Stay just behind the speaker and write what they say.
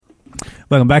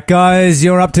Welcome back, guys.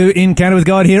 You're up to Encounter with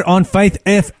God here on Faith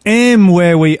FM,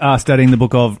 where we are studying the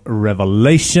book of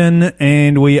Revelation,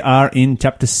 and we are in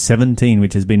chapter 17,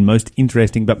 which has been most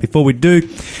interesting. But before we do,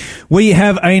 we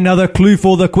have another clue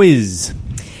for the quiz.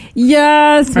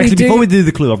 Yes, we do. Actually, before we do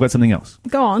the clue, I've got something else.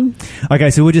 Go on.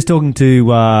 Okay, so we're just talking to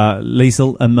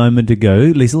Liesl a moment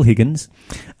ago, Liesl Higgins,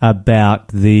 about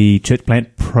the church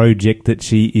plant project that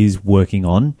she is working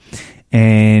on.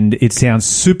 And it sounds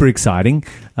super exciting.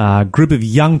 Group of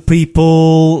young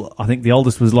people. I think the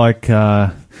oldest was like,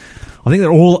 I think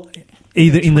they're all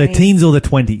either in their teens or their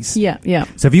 20s. Yeah, yeah.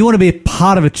 So if you want to be a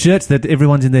part of a church that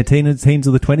everyone's in their teens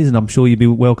or the 20s, and I'm sure you'd be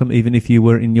welcome even if you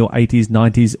were in your 80s,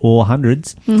 90s or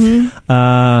 100s,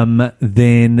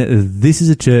 then this is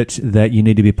a church that you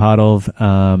need to be part of.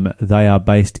 They are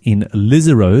based in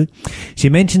Lisero. She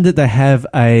mentioned that they have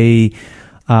a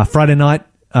Friday night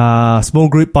small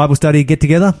group Bible study get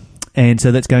together, and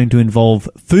so that's going to involve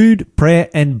food, prayer,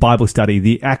 and Bible study,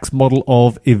 the Acts model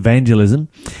of evangelism.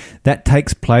 That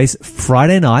takes place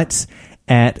Friday nights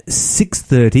at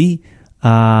 6:30.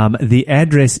 The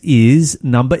address is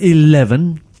number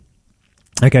 11.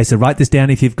 Okay, so write this down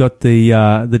if you've got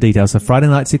the details. So Friday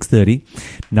night, 6:30,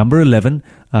 number 11.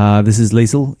 This is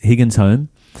Liesl Higgins' home.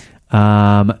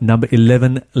 Number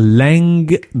 11,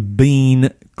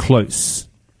 Langbean Close.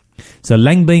 So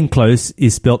Langbean Close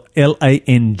is spelled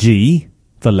L-A-N-G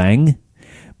for Lang,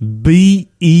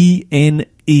 B-E-N-E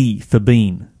for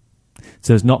bean.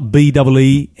 So it's not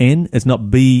B-E-E-N, it's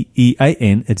not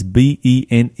B-E-A-N, it's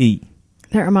B-E-N-E.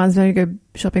 That reminds me to go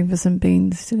shopping for some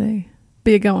beans today.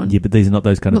 But you're going. Yeah, but these are not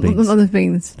those kind of beans. Not those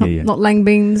beans. Not lang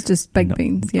beans, just baked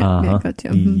beans. Yeah, yeah,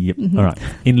 gotcha. Yep. All right.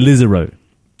 In Lisero.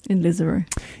 In Lisero.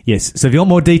 Yes. So if you want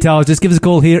more details, just give us a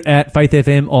call here at Faith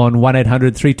FM on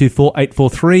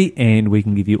 1-800-324-843, and we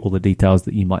can give you all the details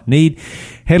that you might need.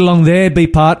 Head along there, be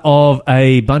part of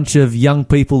a bunch of young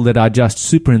people that are just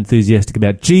super enthusiastic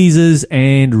about Jesus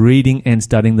and reading and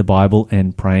studying the Bible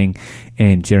and praying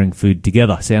and sharing food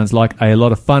together. Sounds like a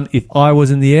lot of fun. If I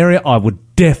was in the area, I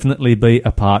would definitely be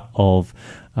a part of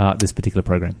this particular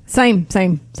program. Same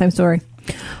story.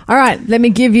 All right, let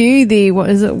me give you the, what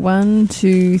is it, 1,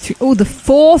 2, 3, the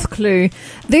fourth clue.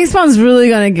 This one's really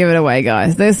going to give it away,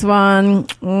 guys. This one,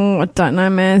 I don't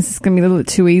know, man. It's going to be a little bit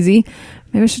too easy.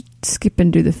 Maybe I should skip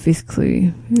and do the fifth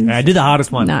clue. Do the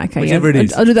hardest one. No, okay. Whichever it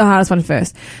is. I'll do the hardest one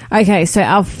first. Okay, so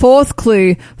our fourth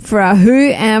clue for our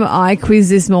Who Am I quiz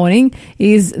this morning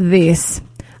is this.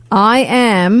 I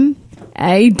am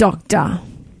a doctor.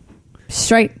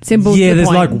 Straight, simple. Yeah, there's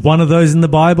like one of those in the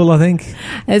Bible, I think.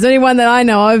 There's only one that I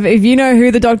know of. If you know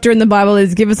who the doctor in the Bible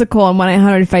is, give us a call on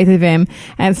 1-800-FAITH-FM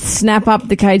and snap up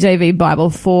the KJV Bible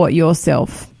for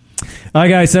yourself.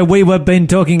 Okay, so we have been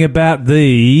talking about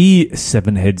the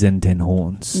 7 heads and 10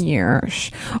 horns.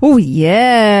 Yes. Oh,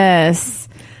 yes.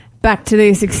 Back to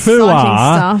this exciting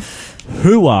stuff.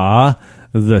 Who are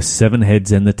the 7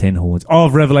 heads and the 10 horns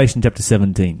of Revelation chapter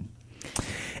 17?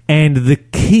 And the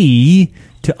key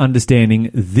to understanding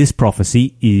this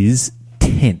prophecy is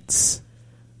tense.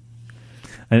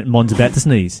 And Mon's about to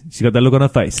sneeze. She's got that look on her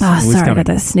face. Oh, sorry, I got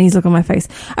that sneeze look on my face.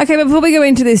 Okay, but before we go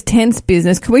into this tense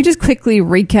business, can we just quickly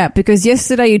recap? Because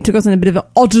yesterday you took us on a bit of an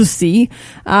odyssey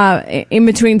in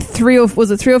between 3 or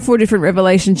 4 different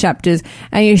Revelation chapters,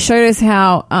 and you showed us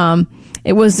how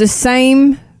it was the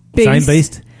same beast. Same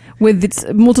beast. With its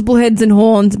multiple heads and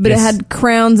horns, but yes. It had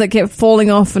crowns that kept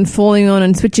falling off and falling on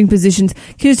and switching positions. Can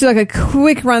you just do like a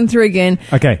quick run through again?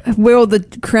 Okay. Where all the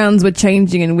crowns were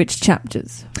changing in which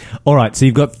chapters? All right, so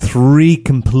you've got 3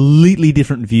 completely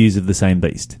different views of the same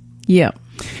beast. Yeah.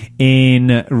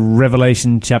 In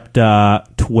Revelation chapter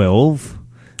 12,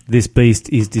 this beast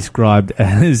is described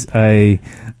as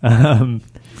I'm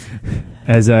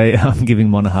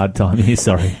giving Mon a hard time here,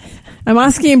 sorry. I'm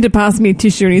asking him to pass me a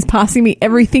tissue, and he's passing me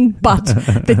everything but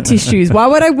the tissues. Why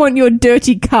would I want your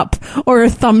dirty cup or a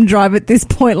thumb drive at this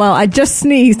point, Lyle? I just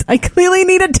sneezed. I clearly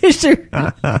need a tissue.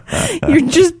 You're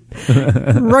just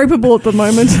ropeable at the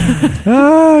moment.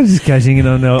 Just cashing in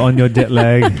on your jet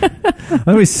lag.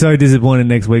 I'll be so disappointed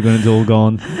next week when it's all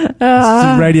gone.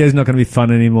 Radio's not going to be fun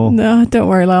anymore. No, don't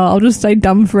worry, Lyle. I'll just stay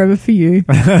dumb forever for you.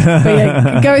 But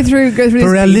yeah, go through for this.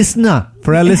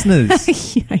 For our listeners.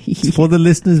 It's for the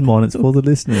listeners, Mon. It's for the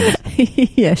listeners.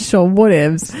 Yeah, sure.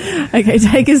 Whatevs. Okay,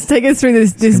 take us through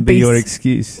this beast. Be your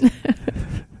excuse.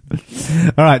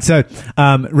 All right, so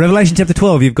Revelation chapter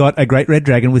 12, you've got a great red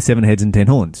dragon with 7 heads and 10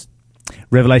 horns.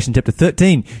 Revelation chapter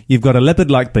 13, you've got a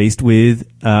leopard-like beast with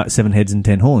 7 heads and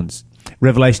 10 horns.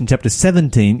 Revelation chapter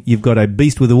 17, you've got a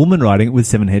beast with a woman riding it with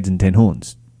 7 heads and 10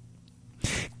 horns.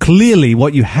 Clearly,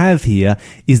 what you have here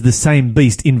is the same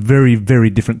beast in very, very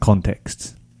different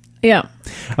contexts. Yeah.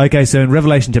 Okay, so in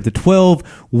Revelation chapter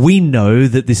 12, we know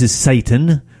that this is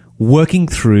Satan working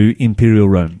through Imperial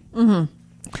Rome.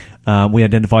 We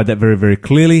identified that very, very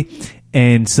clearly.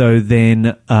 And so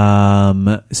then,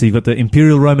 so you've got the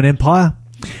Imperial Roman Empire.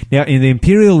 Now, in the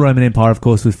Imperial Roman Empire, of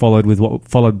course, was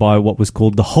followed by what was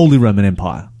called the Holy Roman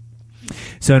Empire.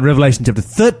 So in Revelation chapter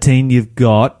 13, you've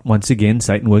got, once again,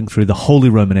 Satan working through the Holy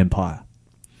Roman Empire.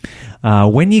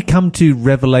 When you come to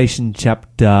Revelation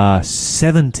chapter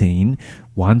 17,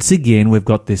 once again, we've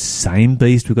got this same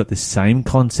beast, we've got this same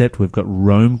concept, we've got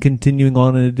Rome continuing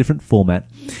on in a different format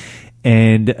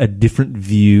and a different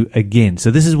view again. So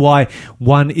this is why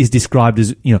one is described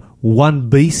as, one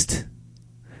beast.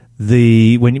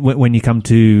 When you come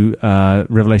to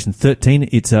Revelation 13,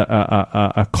 it's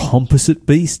a composite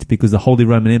beast, because the Holy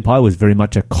Roman Empire was very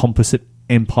much a composite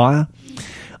empire.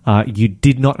 You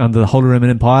did not, under the Holy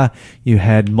Roman Empire, you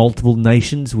had multiple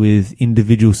nations with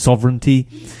individual sovereignty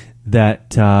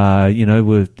that,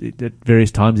 were at various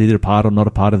times either a part or not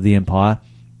a part of the empire.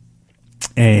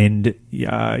 And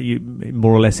you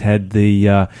more or less had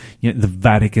the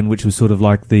Vatican, which was sort of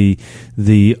like the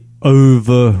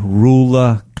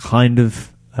over-ruler kind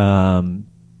of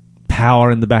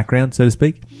power in the background, so to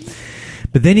speak.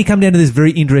 But then you come down to this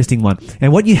very interesting one.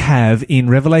 And what you have in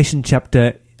Revelation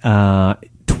chapter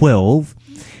 12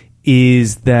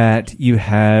 is that you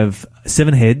have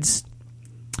 7 heads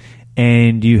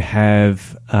and you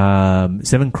have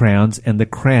 7 crowns, and the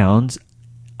crowns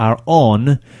are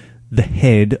on the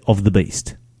head of the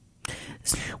beast,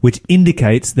 which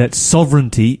indicates that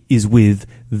sovereignty is with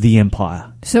the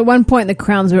empire. So at one point the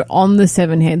crowns were on the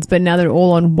 7 heads, but now they're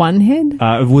all on one head?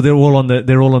 Well, they're all on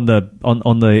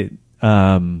the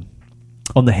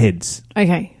heads.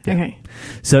 Okay. Yeah. Okay.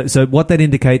 So what that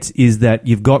indicates is that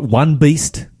you've got one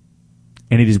beast,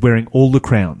 and it is wearing all the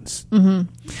crowns.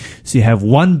 Mm-hmm. So you have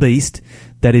one beast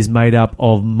that is made up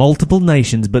of multiple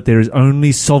nations, but there is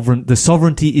only the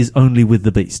sovereignty is only with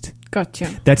the beast.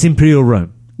 Gotcha. That's Imperial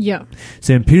Rome. Yeah.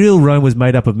 So Imperial Rome was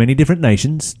made up of many different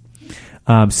nations.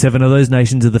 7 of those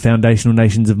nations are the foundational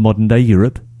nations of modern-day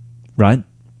Europe, right?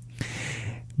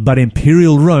 But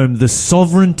Imperial Rome, the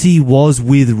sovereignty was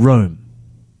with Rome.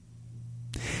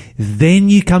 Then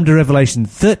you come to Revelation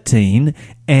 13,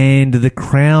 and the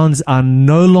crowns are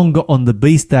no longer on the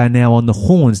beast, they are now on the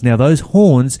horns. Now, those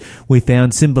horns we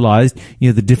found symbolized,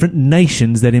 the different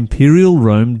nations that Imperial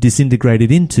Rome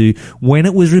disintegrated into when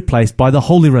it was replaced by the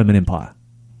Holy Roman Empire.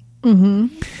 Mm-hmm.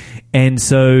 And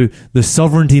so the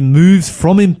sovereignty moves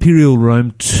from Imperial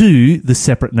Rome to the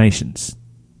separate nations.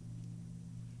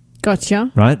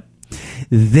 Gotcha. Right?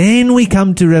 Then we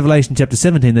come to Revelation chapter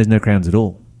 17, there's no crowns at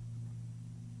all.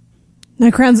 No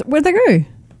crowns. Where'd they go?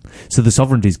 So the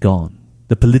sovereignty's gone.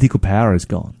 The political power is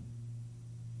gone.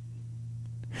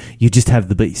 You just have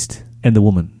the beast and the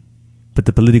woman, but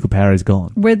the political power is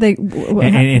gone. Where'd they...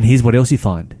 And here's what else you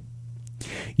find.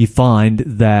 You find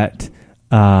that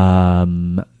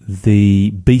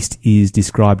the beast is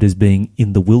described as being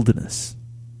in the wilderness.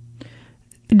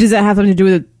 Does that have something to do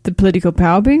with the political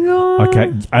power being gone?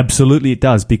 Okay, absolutely it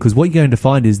does, because what you're going to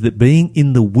find is that being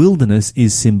in the wilderness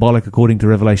is symbolic, according to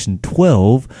Revelation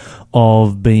 12,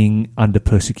 of being under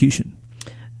persecution.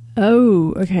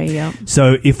 Oh, okay, yeah.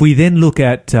 So if we then look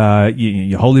at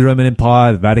your Holy Roman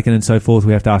Empire, the Vatican and so forth,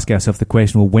 we have to ask ourselves the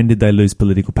question, well, when did they lose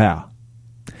political power?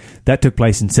 That took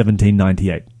place in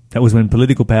 1798. That was when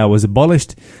political power was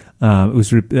abolished. It was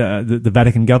the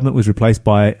Vatican government was replaced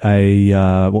by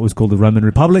what was called the Roman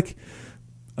Republic,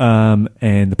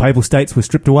 and the Papal States were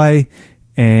stripped away,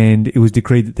 and it was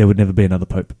decreed that there would never be another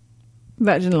pope.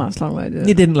 That didn't last long, though, did it?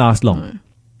 It didn't last long. No.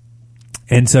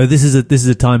 And so this is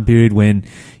a time period when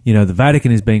the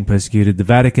Vatican is being persecuted. The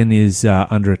Vatican is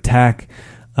under attack.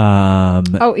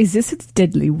 Is this its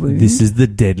deadly wound? This is the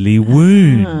deadly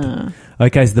wound.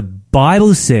 Okay, so the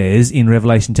Bible says in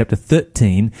Revelation chapter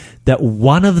 13 that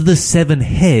one of the 7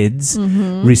 heads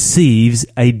receives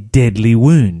a deadly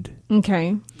wound.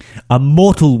 Okay. A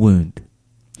mortal wound.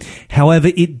 However,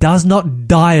 it does not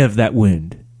die of that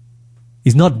wound.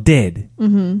 It's not dead.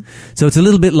 Mm-hmm. So it's a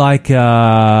little bit like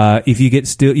if you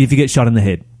get shot in the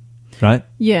head, right?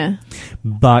 Yeah.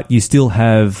 But you still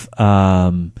have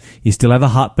a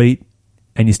heartbeat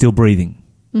and you're still breathing,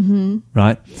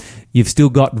 right? You've still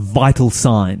got vital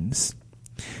signs.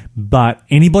 But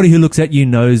anybody who looks at you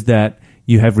knows that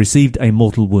you have received a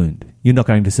mortal wound. You're not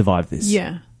going to survive this.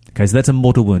 Yeah. Okay, so that's a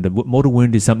mortal wound. A mortal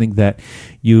wound is something that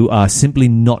you are simply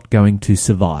not going to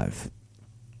survive.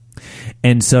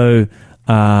 And so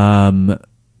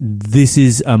this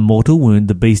is a mortal wound.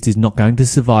 The beast is not going to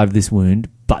survive this wound,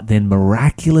 but then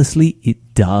miraculously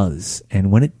it does.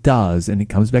 And when it does, and it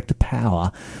comes back to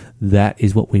power, that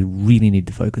is what we really need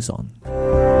to focus on.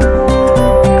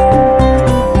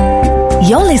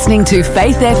 You're listening to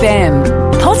Faith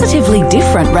FM, positively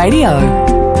different radio.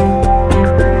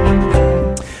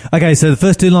 Okay, so the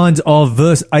first two lines of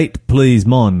verse 8, please,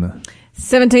 Mon.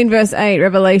 17 verse 8,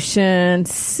 Revelation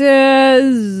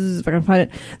says, if I can find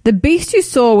it, the beast you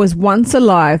saw was once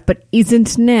alive, but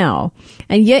isn't now.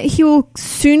 And yet he will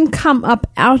soon come up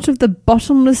out of the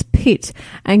bottomless pit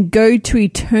and go to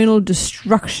eternal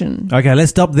destruction. Okay,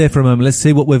 let's stop there for a moment. Let's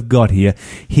see what we've got here.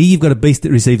 Here you've got a beast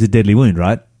that receives a deadly wound,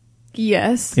 right?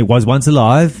 Yes. It was once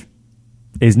alive,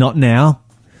 is not now.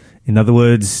 In other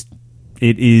words,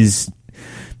 it is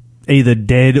either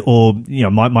dead or,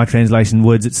 my translation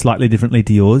words it slightly differently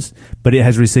to yours, but it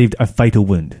has received a fatal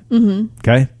wound. Mm-hmm.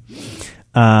 Okay?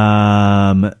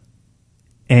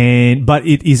 But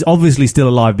it is obviously still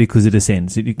alive because it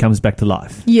ascends. It comes back to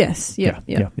life. Yes. Yeah.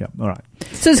 All right.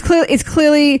 So it's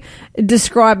clearly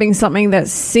describing something that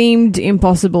seemed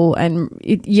impossible, and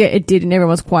it did, and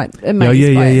everyone was quite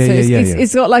amazed by it.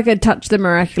 It's got like a touch the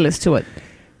miraculous to it.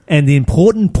 And the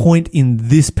important point in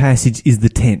this passage is the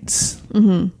tense.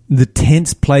 Mm-hmm. The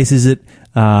tense places it,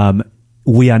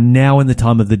 we are now in the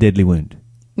time of the deadly wound.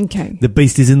 Okay. The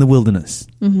beast is in the wilderness.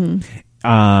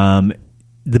 Mm-hmm.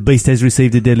 The beast has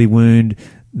received a deadly wound.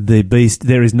 There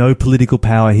is no political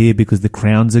power here because the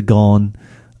crowns are gone.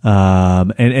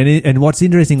 And what's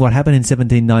interesting, what happened in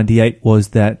 1798 was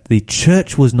that the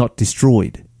church was not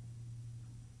destroyed.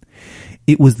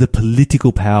 It was the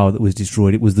political power that was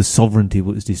destroyed. It was the sovereignty that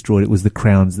was destroyed. It was the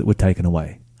crowns that were taken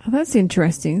away. Oh, that's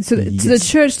interesting. So, Yes. so the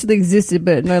church still existed,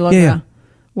 but it no longer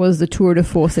was the tour de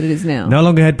force that it is now. No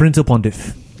longer had Prince or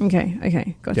Pontiff.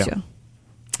 Okay, gotcha. Yeah.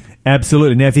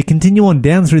 Absolutely. Now, if you continue on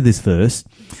down through this verse,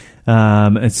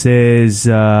 it says,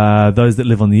 those that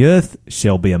live on the earth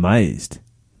shall be amazed.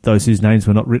 Those whose names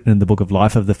were not written in the book of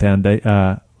life of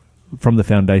the from the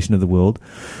foundation of the world,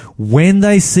 when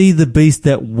they see the beast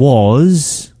that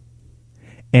was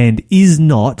and is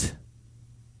not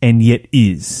and yet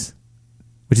is,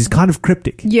 which is kind of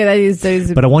cryptic. Yeah, that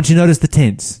is. But I want you to notice the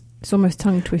tense. It's almost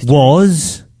tongue twister.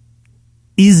 Was,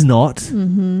 is not,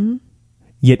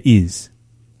 yet is.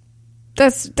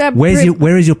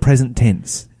 Where is your present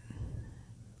tense?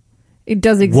 It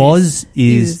does exist. Was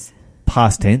is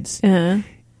past tense.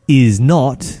 Is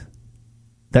not.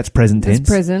 That's present tense. That's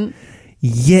present.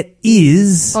 Yet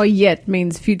is. Oh, yet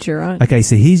means future, right? Okay,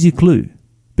 so here's your clue.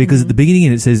 Because at the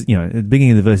beginning it says, at the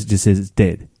beginning of the verse it just says it's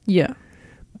dead. Yeah.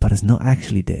 But it's not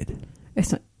actually dead.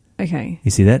 It's not. Okay.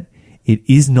 You see that? It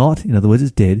is not, in other words,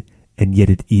 it's dead, and yet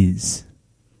it is.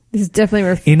 This is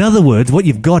definitely... In other words, what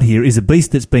you've got here is a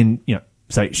beast that's been,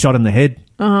 say, shot in the head.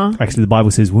 Actually, the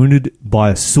Bible says wounded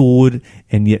by a sword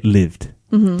and yet lived.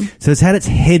 Mm-hmm. So it's had its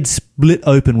head split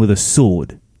open with a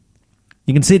sword.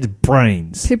 You can see its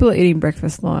brains. People are eating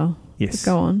breakfast, Lyle. Yes.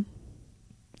 Go on.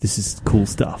 This is cool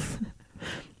stuff.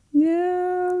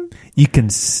 Yeah. You can.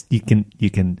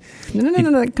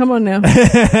 No. Come on now.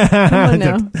 Come on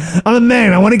now. I'm a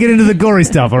man. I want to get into the gory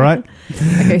stuff. All right.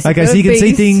 Okay. So you can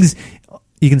see things.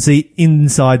 You can see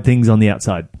inside things on the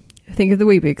outside. Think of the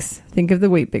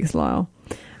Weet-Bix, Lyle.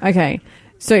 Okay.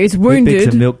 So it's wounded. Weet-Bix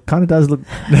and milk kind of does look.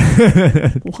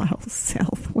 Lyle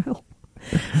Southwell.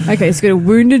 Okay, so it's got a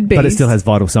wounded beast. But it still has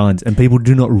vital signs, and people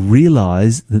do not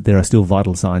realise that there are still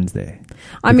vital signs there.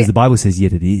 Because the Bible says,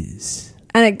 yet it is.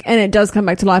 And it does come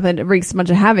back to life and it wreaks a bunch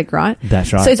of havoc, right?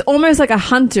 That's right. So it's almost like a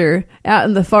hunter out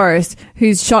in the forest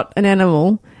who's shot an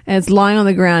animal and it's lying on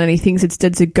the ground and he thinks it's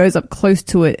dead, so goes up close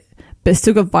to it, but it's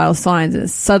still got vital signs, and it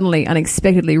suddenly,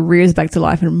 unexpectedly rears back to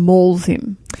life and mauls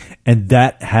him. And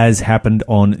that has happened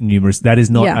on numerous... That is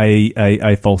not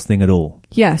a false thing at all.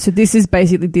 Yeah, so this is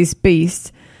basically this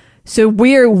beast. So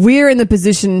we're in the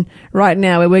position right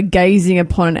now where we're gazing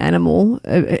upon an animal,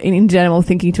 an injured animal,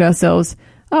 thinking to ourselves,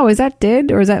 oh, is that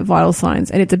dead or is that vital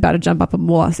signs? And it's about to jump up and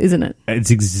maul us, isn't it?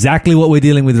 It's exactly what we're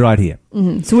dealing with right here.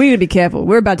 Mm-hmm. So we need to be careful.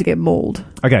 We're about to get mauled.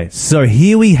 Okay, so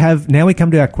here we have... Now we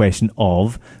come to our question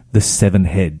of the 7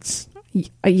 heads.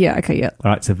 Yeah, okay, yeah.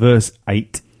 All right, so verse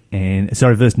 9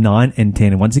 and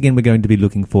 10. And once again, we're going to be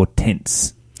looking for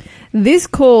tense. This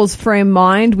calls for a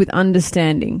mind with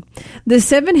understanding. The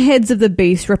 7 heads of the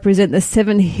beast represent the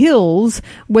 7 hills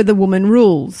where the woman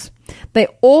rules. They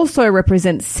also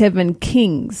represent 7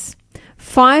 kings.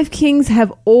 5 kings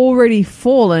have already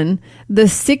fallen. The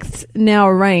 6th now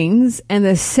reigns, and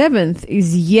the 7th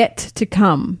is yet to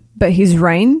come. But his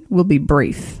reign will be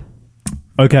brief.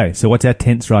 Okay, so what's our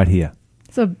tense right here?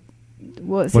 So,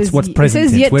 what's present it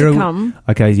says tense? yet to come.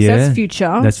 Okay, yeah. So that's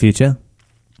future. That's future.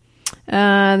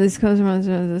 This comes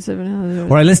from the 7. All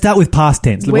right, let's start with past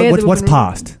tense. What's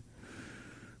past?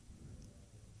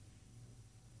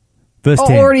 Verse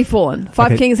 10. Already fallen.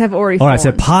 5 kings have already fallen. All right,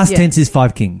 so past tense is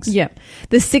 5 kings. Yeah.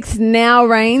 The 6th now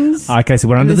reigns. Okay, so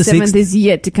we're under the 7th 6th. is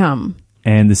yet to come.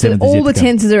 And the 7th So is yet all to the come.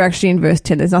 tenses are actually in verse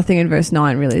 10. There's nothing in verse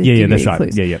 9 really. to Yeah, give that's you right.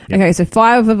 clues. Yeah. Okay, so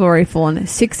 5 have already fallen.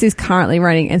 6 is currently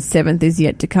reigning and 7th is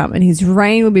yet to come. And his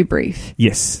reign will be brief.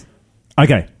 Yes.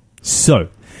 Okay, so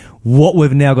what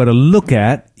we've now got to look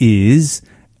at is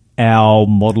our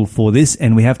model for this,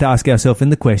 and we have to ask ourselves in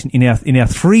the question, in our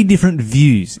 3 different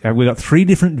views, we've got 3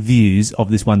 different views of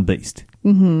this one beast.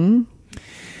 Mm-hmm.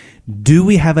 Do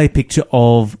we have a picture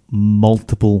of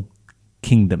multiple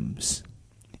kingdoms?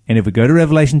 And if we go to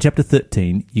Revelation chapter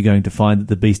 13, you're going to find that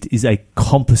the beast is a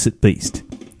composite beast.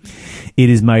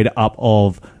 It is made up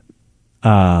of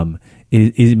the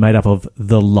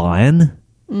lion,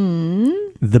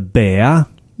 the bear,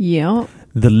 Yeah.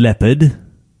 the leopard,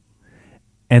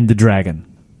 and the dragon.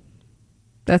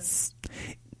 That's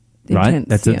Right?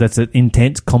 intense, That's an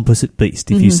intense composite beast.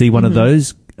 If you see one of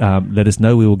those, let us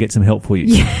know. We will get some help for you.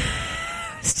 Yeah.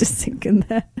 I was just thinking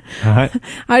that. All right?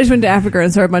 I just went to Africa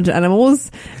and saw a bunch of animals,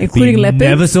 including You leopards.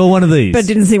 never saw one of these. But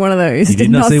didn't see one of those. You did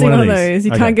not see one of these.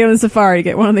 You Okay. can't get on a safari to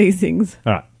get one of these things.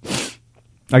 All right.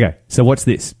 Okay, so what's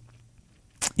this?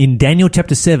 In Daniel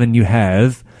chapter 7, you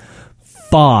have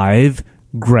 5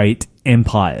 great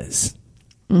empires.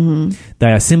 Mm-hmm.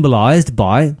 They are symbolized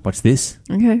by, watch this,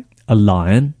 Okay. a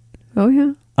lion, Oh,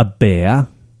 yeah. a bear,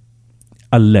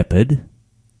 a leopard,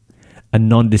 a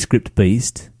nondescript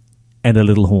beast, and a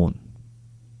little horn.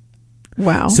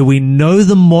 Wow. So we know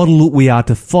the model we are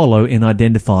to follow in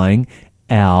identifying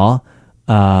our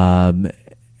 7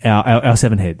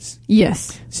 heads.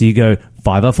 Yes. So you go,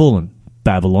 5 are fallen: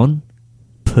 Babylon,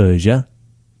 Persia,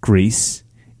 Greece,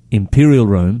 Imperial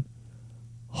Rome,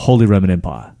 Holy Roman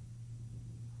Empire.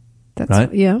 That's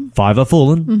Right? Yeah. 5 are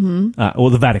fallen,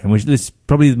 or the Vatican, which is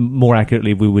probably more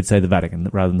accurately we would say the Vatican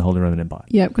rather than the Holy Roman Empire.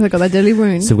 Yeah, because I got that deadly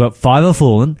wound. So we've got 5 are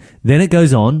fallen. Then it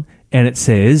goes on and it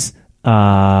says, where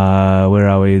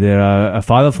are we? There are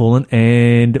 5 are fallen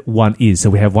and 1 is. So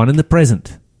we have 1 in the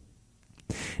present.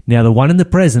 Now the 1 in the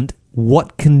present,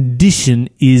 what condition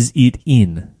is it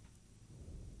in?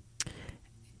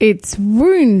 It's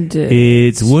wounded.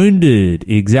 It's wounded.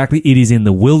 Exactly. It is in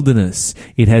the wilderness.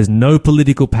 It has no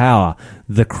political power.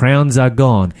 The crowns are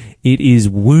gone. It is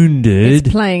wounded. It's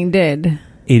playing dead.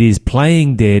 It is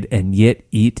playing dead, and yet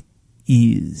it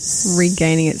is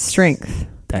Regaining its strength.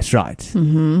 That's right.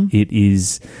 Mm-hmm. It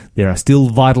is. There are still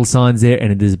vital signs there,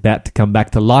 and it is about to come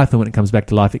back to life. And when it comes back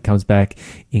to life, it comes back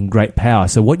in great power.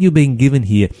 So what you're being given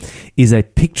here is a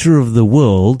picture of the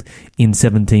world in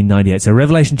 1798. So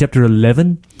Revelation chapter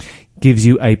 11 gives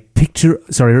you a picture.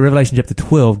 Sorry, Revelation chapter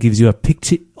 12 gives you a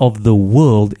picture of the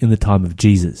world in the time of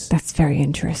Jesus. That's very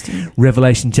interesting.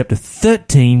 Revelation chapter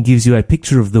 13 gives you a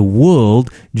picture of the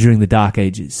world during the Dark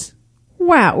Ages.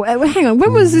 Wow. Hang on.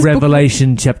 When was this book?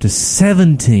 Revelation chapter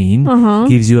 17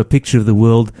 gives you a picture of the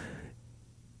world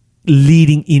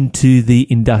leading into the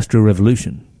Industrial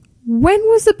Revolution. When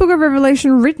was the book of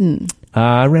Revelation written?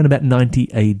 Around about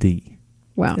 90 AD.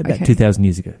 Wow. About Okay. 2,000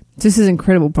 years ago. This is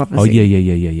incredible prophecy. Oh,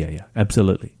 yeah.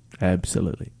 Absolutely.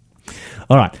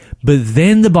 All right. But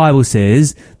then the Bible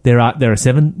says there are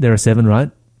 7,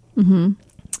 right?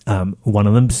 Mm-hmm. One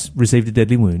of them's received a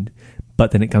deadly wound,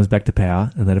 but then it comes back to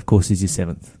power, and that, of course, is your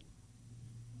 7th.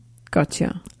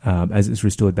 Gotcha. As it's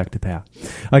restored back to power.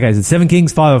 Okay, so 7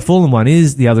 kings, 5 have fallen, 1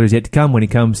 is, the other is yet to come. When he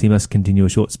comes, he must continue a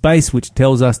short space, which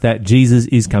tells us that Jesus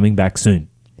is coming back soon.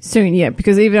 Soon, yeah,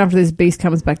 because even after this beast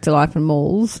comes back to life and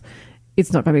mauls,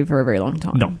 it's not going to be for a very long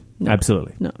time. No,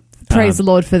 absolutely. No. Praise the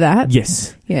Lord for that.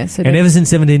 Yes. Yeah. So And ever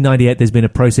since 1798, there's been a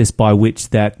process by which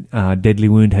that deadly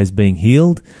wound has been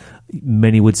healed.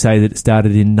 Many would say that it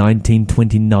started in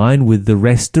 1929 with the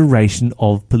restoration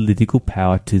of political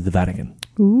power to the Vatican.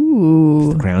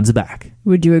 Ooh. The crowns are back.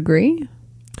 Would you agree?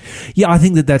 Yeah, I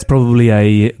think that that's probably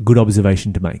a good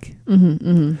observation to make.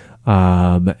 And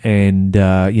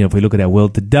if we look at our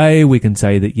world today, we can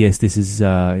say that, yes, this is,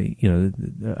 a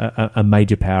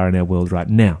major power in our world right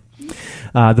now.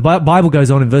 The Bible goes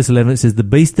on in verse 11. It says, the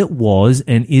beast that was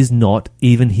and is not,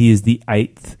 even he is the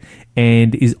 8th,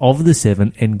 and is of the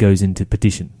 7, and goes into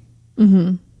petition.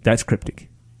 Mm-hmm. That's cryptic.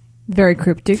 Very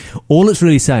cryptic. All it's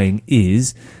really saying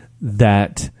is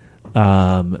that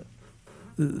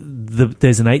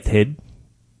there's an 8th head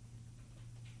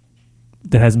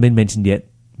that hasn't been mentioned yet,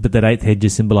 but that 8th head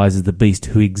just symbolizes the beast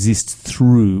who exists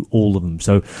through all of them.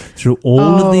 So through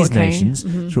all of these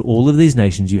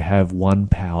nations, you have one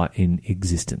power in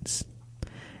existence.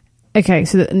 Okay,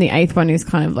 so and the eighth one is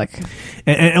kind of like...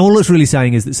 And all it's really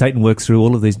saying is that Satan works through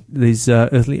all of these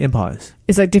earthly empires.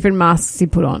 It's like different masks he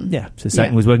put on. Yeah, so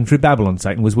Satan was working through Babylon,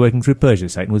 Satan was working through Persia,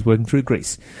 Satan was working through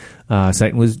Greece.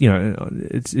 Satan was,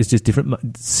 it's just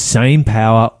different, same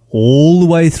power all the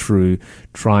way through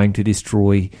trying to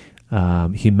destroy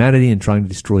humanity and trying to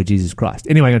destroy Jesus Christ.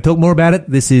 Anyway, I'm going to talk more about it.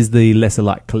 This is the Lesser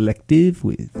Light Collective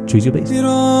with Choose Your Beast. It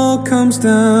all comes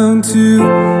down to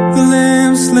the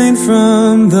lamb slain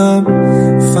from the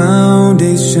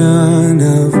foundation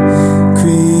of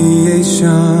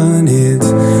creation. It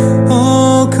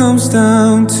all comes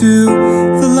down to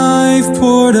the life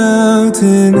poured out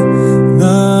in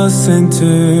the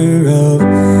center of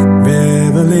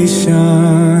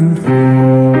Revelation.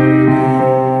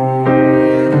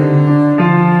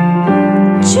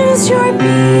 Choose your beast.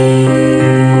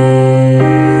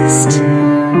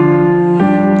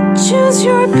 Choose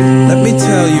your beast. Let me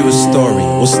tell you a story.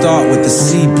 We'll start with the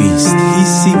sea beast. He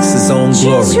seeks his own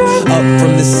glory. Up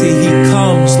from the sea he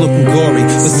comes, looking gory,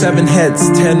 with 7 heads,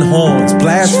 10 horns,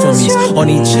 blasphemies on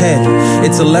each head.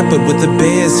 It's a leopard with a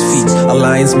bear's feet, a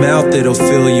lion's mouth that'll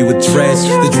fill you with dread.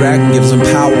 The dragon gives him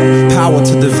power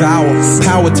to devour,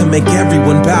 power to make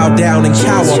everyone bow down and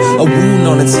cower. A wound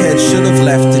on its head should have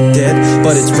left it dead,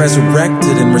 but it's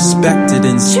resurrected and respected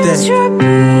instead.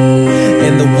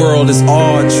 And the world is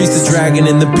awed, treats the dragon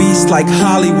and the beast like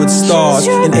Hollywood stars.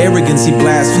 In arrogance he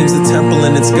blasphemes the temple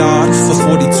and its God. For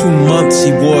 42 months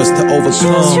he wars to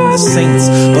overcome the saints.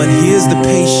 But here's the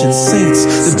patience, saints,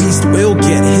 the beast will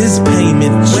get his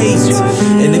payment. Wait,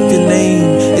 and if your name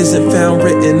isn't found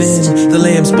written in the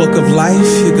Lamb's book of life,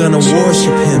 you're gonna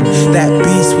worship him. That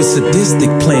beast with sadistic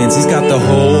plans, he's got the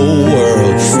whole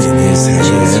world in his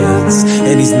hands.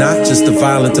 And he's not just a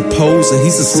violent opposer,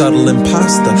 he's a subtle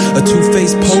imposter, a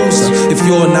two-faced poser. If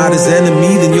you're not his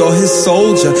enemy, then you're his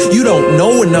soldier. You don't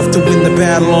know enough to win the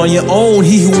battle on your own.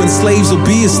 He who enslaves will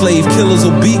be a slave, killers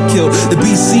will be killed. The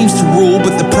beast seems to rule,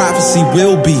 but the prophecy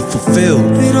will be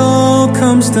fulfilled. It all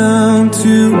comes down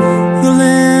to the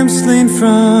lamb slain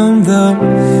from the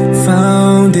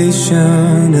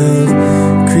foundation of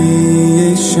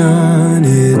creation.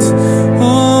 It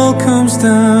all comes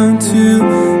down to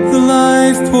the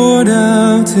life poured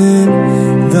out in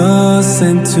the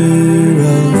center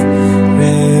of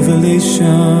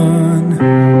Revelation.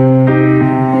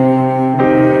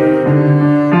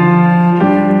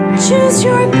 Choose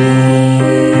your beast.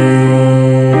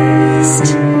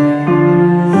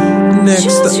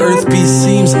 Next, the earth beast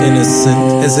seems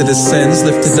innocent as it ascends,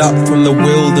 lifted up from the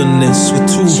wilderness with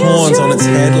 2 horns on its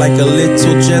head like a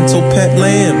little gentle pet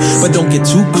lamb. But don't get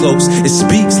too close, it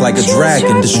speaks like a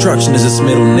dragon. Destruction is its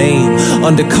middle name.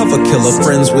 Undercover killer,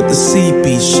 friends with the sea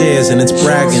beast, shares in its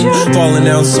bragging. Falling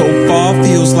down so far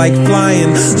feels like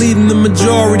flying, leading the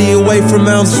majority away from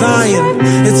Mount Zion.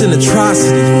 It's an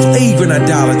atrocity, flagrant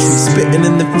idolatry, spitting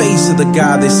in the face of the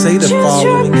God they say they're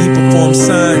following. He performs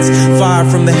signs, fire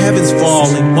from the heavens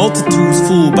falling, multitudes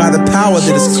fooled by the power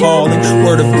that is calling.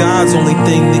 Word of God's only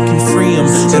thing that can free them.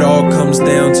 It all comes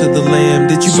down to the Lamb.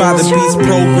 Did you buy the Beast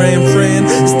program, friend?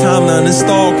 It's time to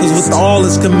uninstall, cause with all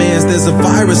his commands there's a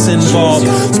virus involved.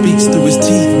 Speaks through his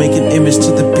teeth, make an image to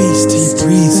the beast. He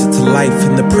breathes it to life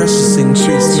and the precious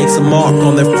increase. Makes a mark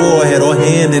on their forehead or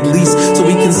hand at least, so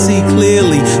we can see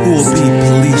clearly who will be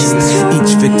policed.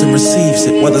 Each victim receives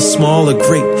it, whether small or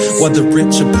great, whether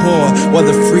rich or poor,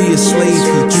 whether free or slave. He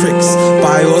tricks,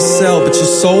 buy or sell, but your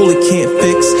soul it can't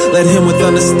fix. Let him with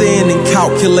understanding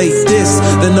calculate this.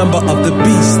 The number of the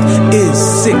beast is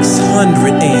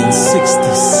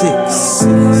 666.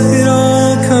 It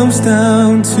all comes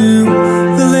down to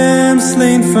the lamb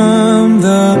slain from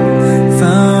the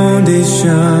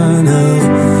foundation of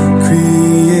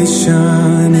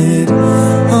creation. It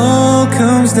all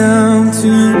comes down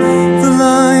to the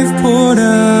life poured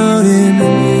out in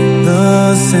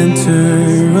the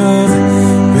center of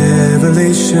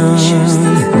Revelation.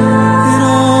 It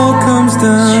all comes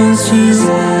down to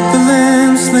the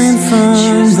lamb slain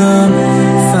from the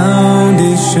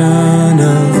foundation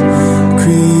of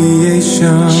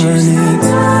creation. It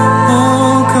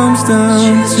all comes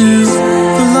down to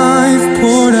the life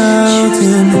poured out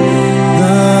in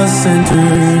the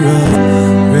center of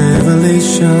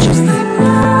Revelation.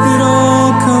 It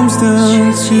all comes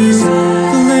down to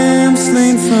the lamb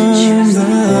slain from the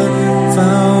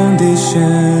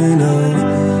foundation of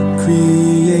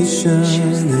creation.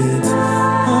 It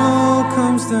all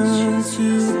comes down to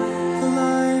the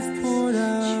life poured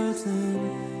out in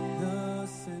the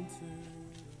center.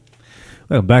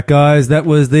 Welcome back, guys. That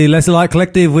was the Lesser Light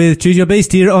Collective with Choose Your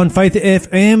Beast here on Faith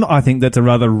FM. I think that's a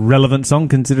rather relevant song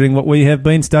considering what we have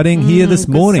been studying here this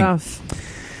Good morning. stuff.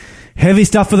 Heavy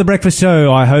stuff for the breakfast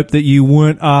show. I hope that you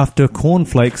weren't after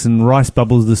cornflakes and rice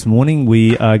bubbles this morning.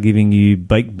 We are giving you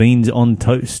baked beans on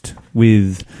toast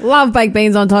with Love baked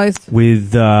beans on toast.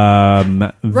 roast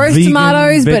Roast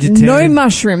tomatoes, but no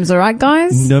mushrooms, all right,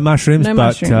 guys? No mushrooms, No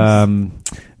but mushrooms.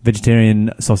 vegetarian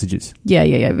sausages. Yeah,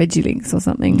 Veggie Links or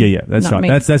something. Yeah, that's Not right. me.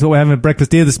 That's what we're having at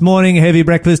breakfast here this morning. Heavy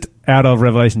breakfast out of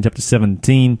Revelation chapter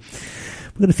 17.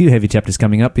 We've got a few heavy chapters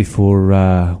coming up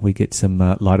before we get some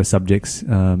lighter subjects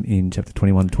in chapter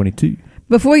 21 and 22.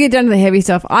 Before we get down to the heavy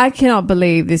stuff, I cannot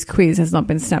believe this quiz has not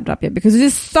been snapped up yet because it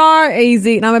is so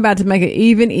easy, and I'm about to make it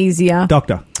even easier.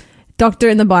 Doctor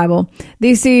in the Bible.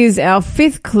 This is our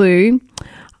fifth clue.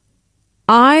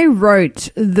 I wrote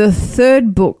the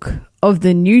third book of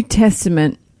the New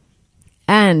Testament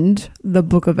and the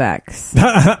book of Acts.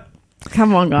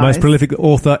 Come on, guys. Most prolific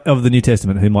author of the New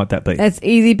Testament. Who might that be? That's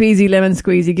easy peasy lemon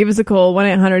squeezy. Give us a call,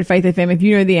 1-800-FAITH-FM, if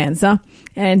you know the answer,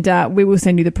 and we will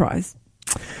send you the prize.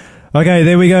 Okay,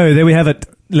 there we go. There we have it.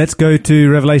 Let's go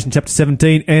to Revelation chapter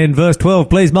 17 and verse 12.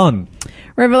 Please, Mon.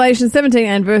 Revelation 17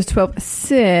 and verse 12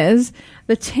 says,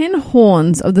 the 10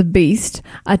 horns of the beast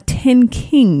are 10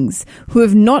 kings who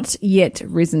have not yet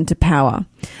risen to power.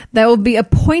 They will be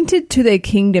appointed to their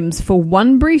kingdoms for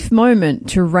one brief moment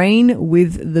to reign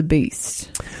with the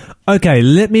beast. Okay,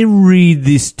 let me read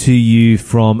this to you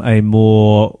from a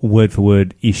more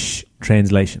word-for-word-ish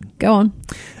translation. Go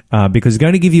on. Because it's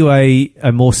going to give you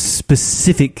a more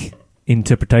specific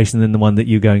interpretation than the one that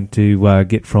you're going to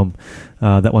get from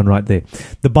that one right there.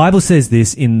 The Bible says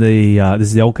this in the this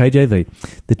is the old KJV.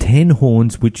 The 10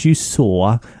 horns which you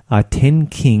saw are 10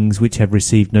 kings which have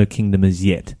received no kingdom as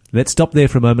yet. Let's stop there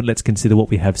for a moment. Let's consider what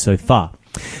we have so far.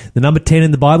 The number 10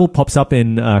 in the Bible pops up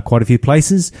in quite a few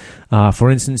places. For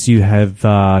instance, you have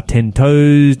 10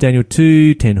 toes, Daniel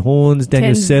 2, 10 horns,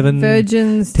 Daniel 7,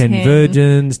 virgins, 10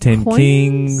 virgins, 10 coins.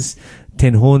 kings,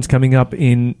 10 horns coming up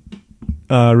in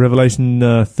Revelation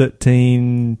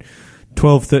 13,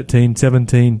 12, 13,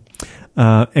 17.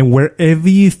 And wherever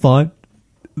you find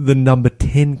the number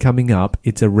 10 coming up,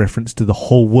 it's a reference to the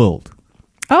whole world.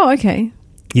 Oh, okay.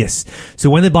 Yes. So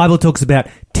when the Bible talks about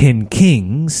 10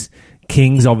 kings,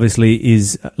 kings obviously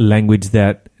is language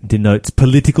that denotes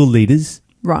political leaders.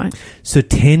 Right. So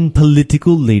 10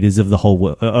 political leaders of the whole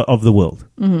world, of the world.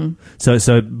 Mm-hmm.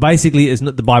 So basically, it's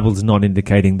not, the Bible's not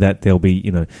indicating that there'll be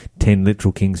 10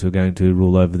 literal kings who are going to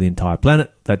rule over the entire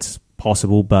planet. That's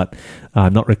possible, but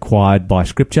not required by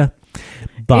Scripture.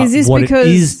 But Is this what because-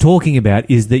 it is talking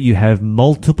about is that you have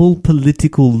multiple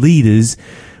political leaders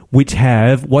which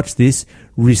have, watch this,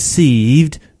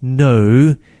 received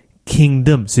no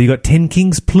kingdom. So you got 10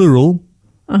 kings plural.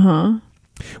 Uh-huh.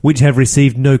 Which have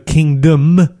received no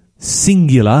kingdom,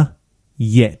 singular,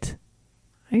 yet.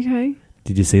 Okay.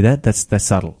 Did you see that? That's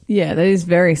subtle. Yeah, that is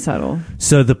very subtle.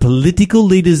 So the political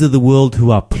leaders of the world who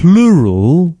are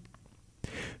plural,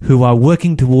 who are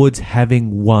working towards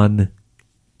having one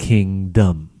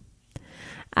kingdom.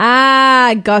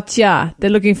 Ah, gotcha.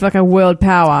 They're looking for like a world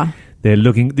power. They're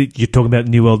looking. You're talking about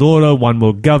New World Order, one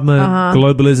world government,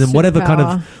 globalism, whatever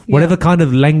kind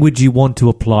of language you want to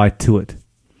apply to it.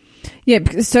 Yeah,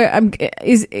 so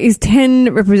is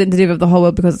 10 representative of the whole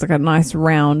world because it's like a nice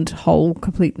round whole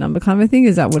complete number kind of thing?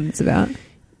 Is that what it's about?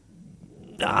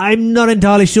 I'm not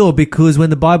entirely sure, because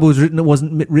when the Bible was written, it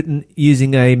wasn't written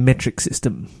using a metric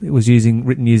system. It was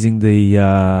written using the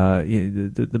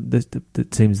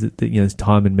it seems that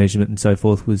time and measurement and so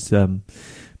forth was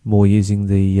more using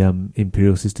the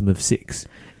imperial system of 6.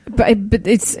 But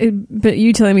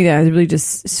you telling me that really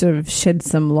just sort of shed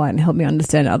some light and helped me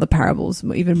understand other parables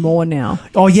even more now.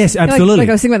 Oh yes, absolutely. Like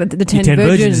I was thinking about the 10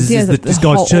 virgins. Yeah, is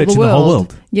God's church in the whole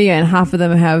world. Yeah, and half of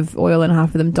them have oil and half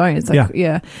of them don't. It's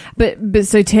like But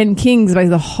so 10 kings, basically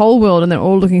the whole world, and they're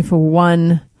all looking for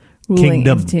one ruling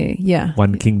kingdom. entity. Yeah,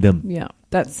 one kingdom. Yeah,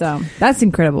 that's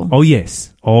incredible. Oh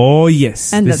yes.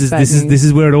 And this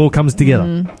is where it all comes together.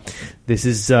 Mm. This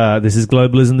is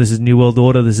globalism. This is New World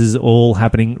Order. This is all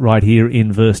happening right here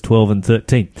in verse 12 and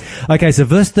 13. Okay, so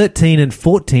verse 13 and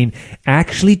 14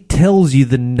 actually tells you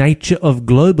the nature of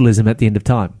globalism at the end of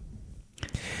time.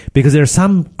 Because there are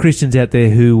some Christians out there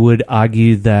who would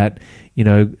argue that,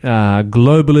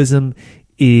 globalism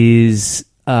is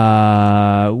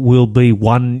will be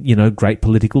one, great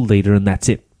political leader, and that's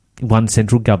it. One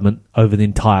central government over the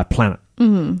entire planet.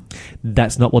 Mm-hmm.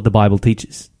 That's not what the Bible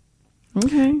teaches.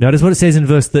 Okay. Notice what it says in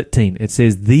verse 13. It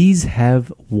says, these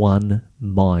have one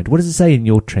mind. What does it say in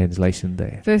your translation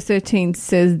there? Verse 13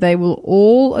 says they will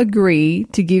all agree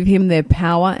to give him their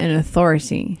power and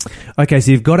authority. Okay,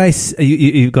 so you've got a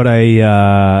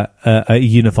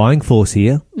unifying force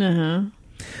here. Uh-huh.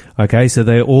 Okay, so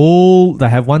they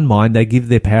have one mind, they give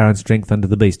their power and strength unto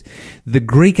the beast. The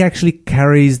Greek actually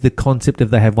carries the concept of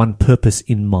they have one purpose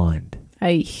in mind.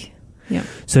 Ay. Yeah.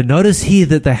 So notice here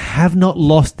that they have not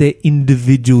lost their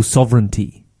individual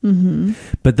sovereignty,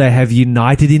 but they have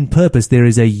united in purpose. There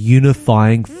is a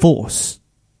unifying force.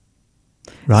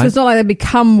 Right? So it's not like they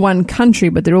become one country,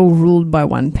 but they're all ruled by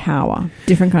one power.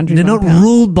 Different countries. They're not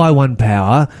ruled by one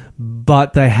power,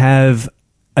 but they have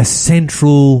a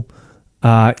central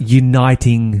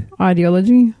uniting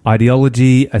ideology,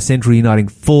 a central uniting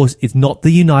force. It's not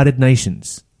the United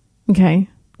Nations. Okay,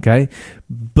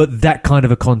 but that kind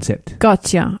of a concept.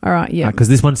 Gotcha. All right, yeah. Because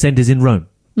this one centers in Rome.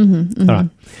 All right,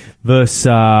 verse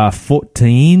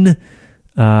 14.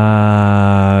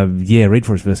 Read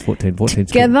for us verse 14.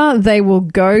 Together they will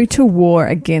go to war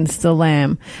against the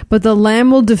Lamb, but the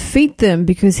Lamb will defeat them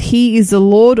because he is the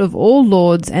Lord of all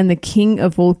lords and the King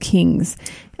of all kings.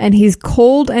 And his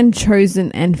called and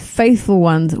chosen and faithful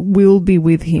ones will be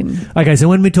with him. Okay, so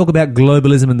when we talk about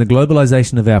globalism and the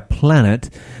globalization of our planet,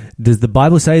 does the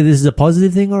Bible say this is a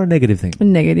positive thing or a negative thing? A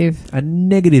negative. A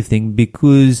negative thing,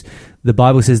 because the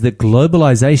Bible says that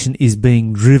globalization is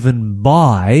being driven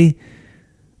by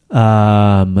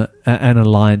an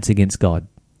alliance against God.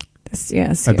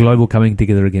 Yes. A global coming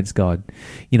together against God.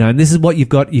 And this is what you've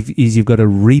got, you've got a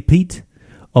repeat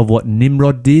of what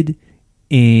Nimrod did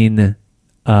in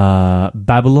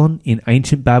Babylon, in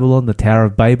ancient Babylon, the Tower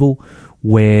of Babel,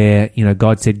 where,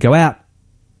 God said, go out,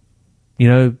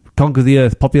 conquer the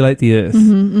earth, populate the earth.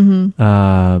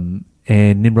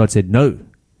 And Nimrod said, no,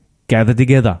 gather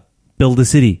together, build a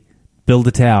city, build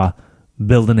a tower,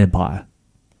 build an empire.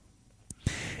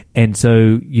 And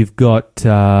so you've got,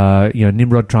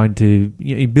 Nimrod trying to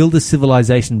build a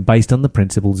civilization based on the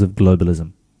principles of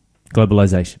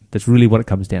globalization. That's really what it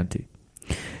comes down to.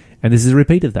 And this is a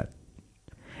repeat of that.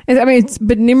 I mean,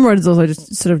 but Nimrod is also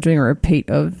just sort of doing a repeat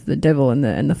of the devil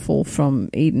and the fall from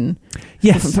Eden.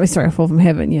 Yes. Fall from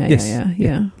heaven. Yeah, yes.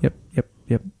 yeah.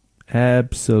 Yep.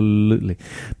 Absolutely.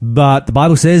 But the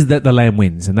Bible says that the Lamb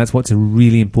wins, and that's what's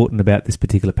really important about this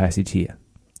particular passage here,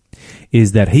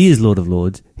 is that he is Lord of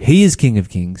Lords, he is King of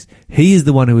Kings, he is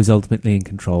the one who is ultimately in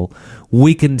control.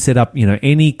 We can set up,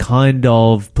 any kind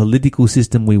of political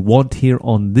system we want here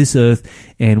on this earth,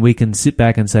 and we can sit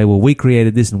back and say, well, we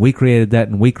created this and we created that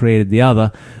and we created the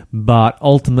other, but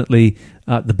ultimately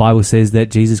the Bible says that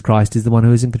Jesus Christ is the one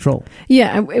who is in control.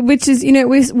 Yeah, which is,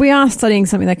 we are studying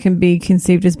something that can be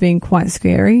conceived as being quite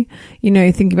scary.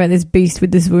 Think about this beast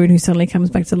with this wound who suddenly comes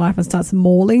back to life and starts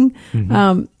mauling.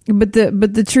 But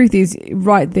the truth is,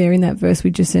 right there in that verse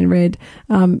we just read,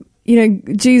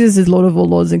 Jesus is Lord of all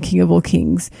lords and King of all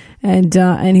kings, and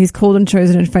he's called and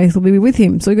chosen and faithful will be with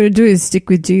him. So all you got to do is stick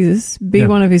with Jesus, be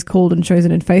one of his called and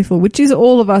chosen and faithful, which is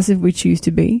all of us if we choose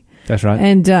to be. That's right.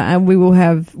 And we will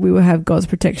have God's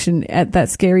protection at that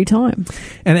scary time.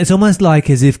 And it's almost like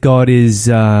as if God is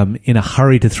in a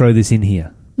hurry to throw this in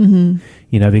here.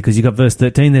 Because you've got verse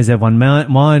 13, there's that one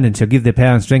mind and shall give their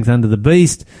power and strength unto the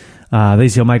beast.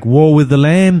 These shall make war with the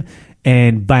Lamb,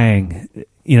 and bang.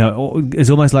 It's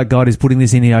almost like God is putting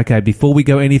this in here. Okay, before we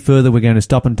go any further, we're going to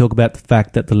stop and talk about the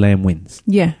fact that the Lamb wins.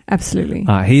 Yeah, absolutely.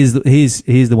 He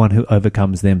is the one who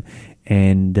overcomes them,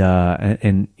 and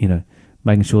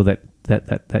making sure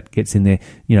that gets in there.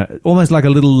 Almost like a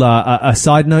little a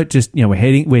side note. Just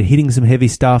we're hitting some heavy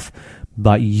stuff,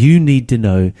 but you need to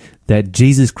know that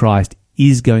Jesus Christ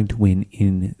is going to win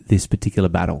in this particular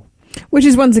battle. Which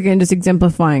is once again just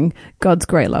exemplifying God's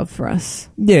great love for us.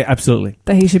 Yeah, absolutely.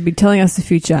 That he should be telling us the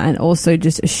future and also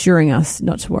just assuring us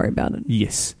not to worry about it.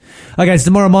 Yes. Okay, so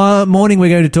tomorrow morning we're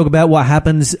going to talk about what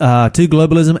happens to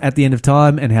globalism at the end of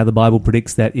time and how the Bible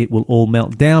predicts that it will all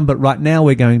melt down. But right now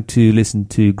we're going to listen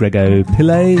to Grego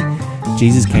Pillay,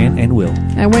 Jesus Can and Will.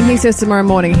 And when he says tomorrow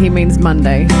morning, he means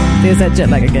Monday. There's that jet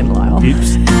lag again, Lyle.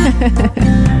 Oops.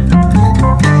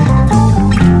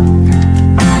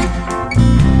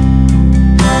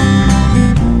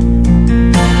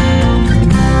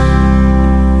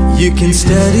 You can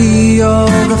study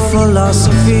all the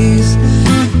philosophies,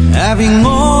 having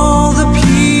all the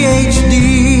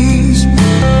PhDs.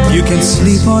 You can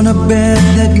sleep on a bed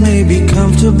that may be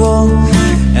comfortable,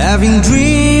 having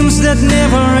dreams that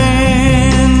never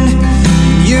end.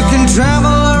 You can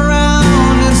travel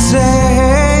around and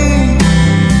say,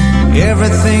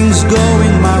 everything's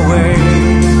going my way.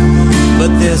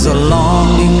 But there's a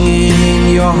longing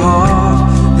in your heart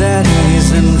that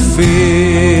isn't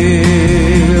filled.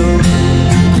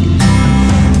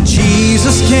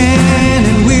 Jesus can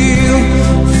and will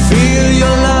fill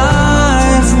your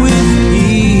life with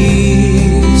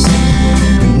peace.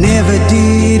 Never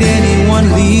did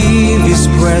anyone leave his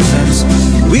presence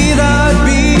without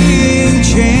being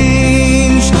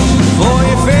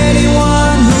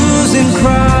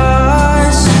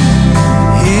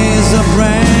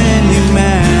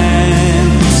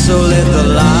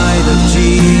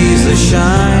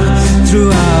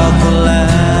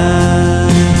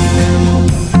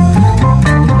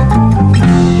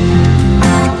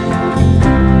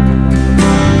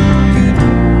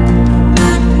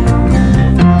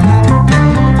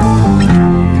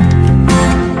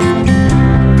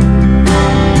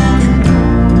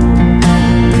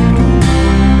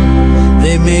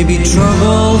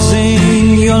troubles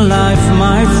in your life,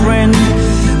 my friend,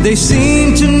 they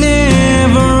seem to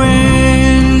never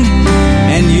end.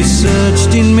 And you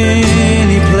searched in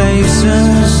many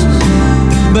places,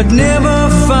 but never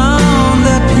found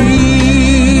that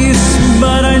peace.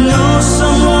 But I know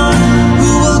someone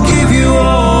who will give you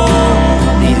all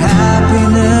the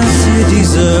happiness you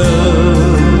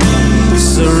deserve.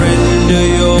 Surrender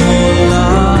your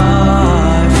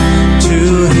life to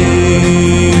Him.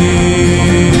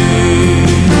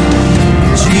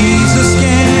 Jesus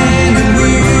can and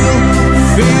will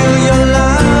fill your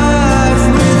life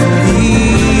with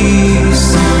peace.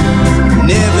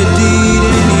 Never did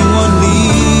anyone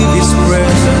leave His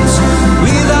presence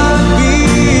without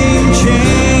being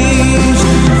changed.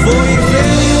 For if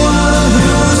anyone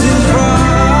who's in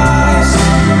Christ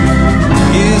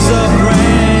is a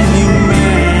brand new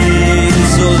man,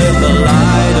 so let the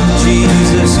light of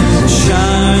Jesus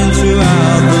shine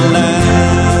throughout the land.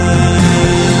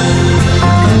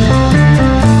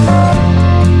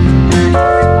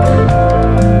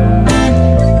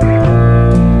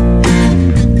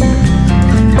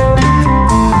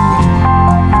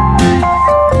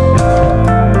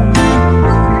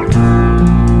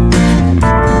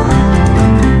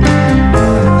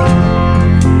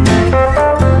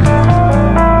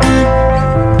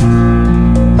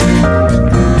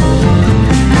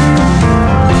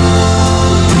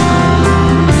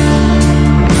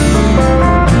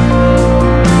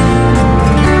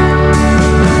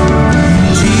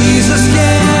 Jesus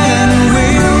can and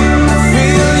will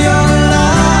fill your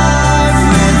life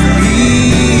with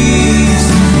peace.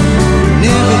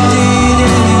 Never did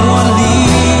anyone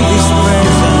leave His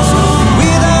presence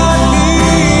without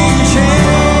being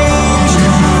changed.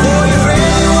 For if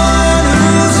anyone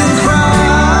who's in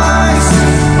Christ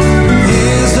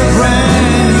is a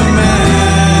brand new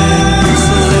man,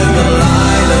 so let the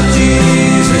light of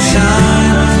Jesus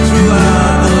shine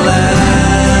throughout the land.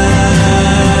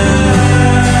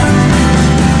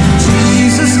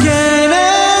 Jesus can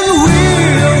and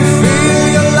will fill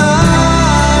your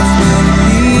life with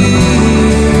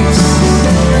peace.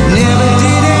 Never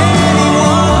did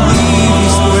anyone leave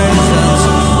His presence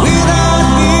without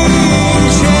being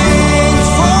changed.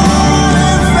 For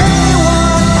if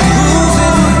anyone who's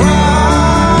in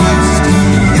Christ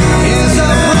is a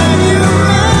brand new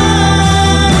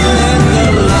man, let the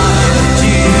light of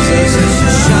Jesus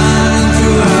shine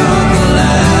throughout the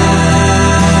land.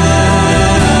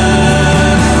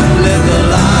 Let the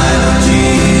light of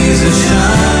Jesus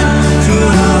shine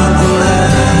throughout the land.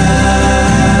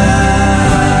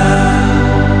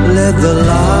 Let the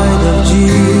light of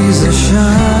Jesus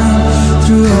shine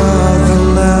throughout the land.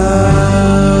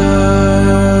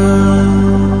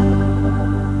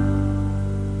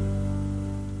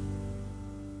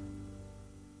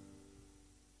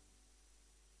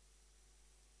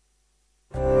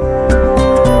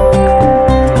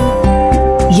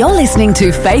 You're listening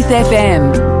to Faith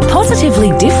FM,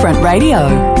 positively different radio.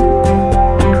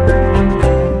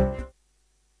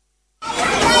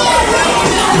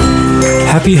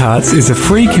 Happy Hearts is a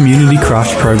free community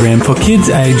craft program for kids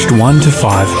aged 1 to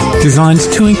 5, designed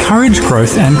to encourage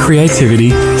growth and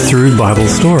creativity through Bible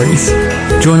stories.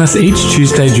 Join us each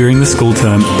Tuesday during the school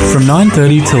term from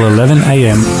 9:30 till 11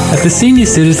 a.m. at the Senior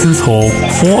Citizens Hall,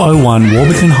 401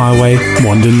 Warburton Highway,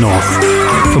 Wandon North.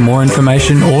 For more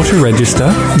information or to register,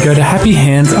 go to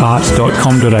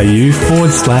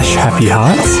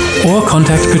happyhandsart.com.au/happyhearts or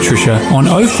contact Patricia on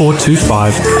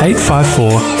 0425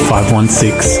 854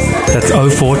 516. That's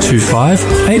 0425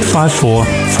 854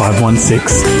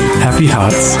 516. Happy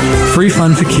Hearts. Free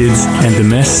fun for kids, and the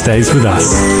mess stays with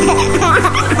us.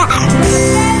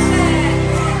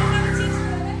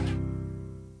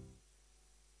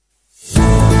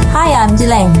 Hi, I'm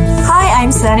Delane. Hi,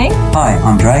 I'm Sunny. Hi,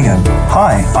 I'm Drago.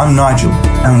 Hi, I'm Nigel,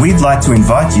 and we'd like to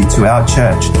invite you to our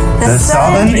church, the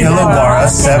Southern Illawarra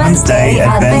Seventh-day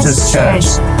Adventist Church.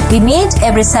 We meet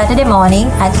every Saturday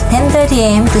morning at 10:30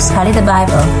 a.m. to study the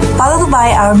Bible, followed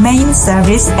by our main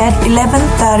service at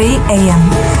 11:30 a.m.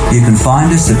 You can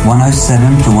find us at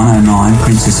 107 to 109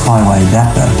 Princess Highway,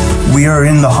 Dapto. We are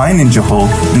in the High Ninja Hall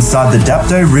inside the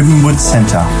Dapto Ribbonwood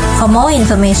Centre. For more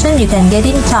information, you can get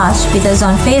in touch with us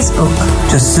on Facebook.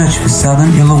 Just search for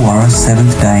Southern Illawarra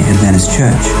Seventh-day Adventist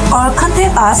Church. Or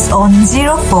contact us on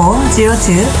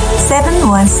 0402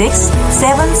 716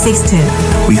 762.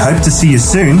 We hope to see you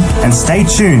soon, and stay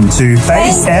tuned to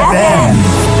Faith FM.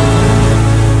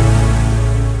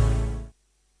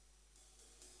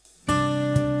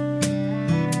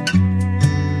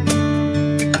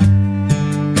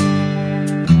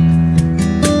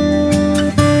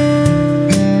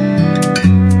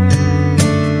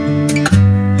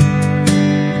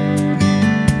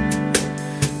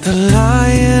 the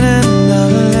lion and the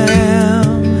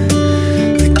lamb,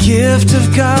 the gift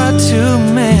of God to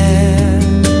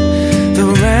man, the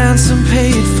ransom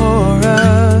paid for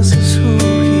us is who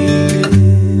he is.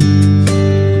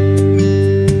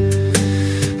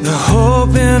 The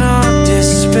hope in our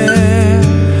despair,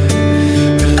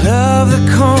 the love that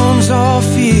calms all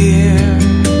fear,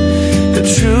 the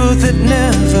truth that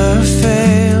never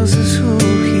fails is who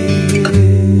he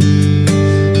is.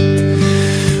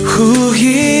 Who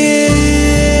he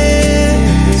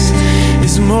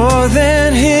is more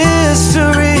than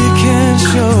history can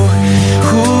show.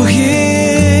 Who he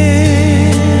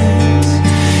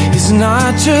is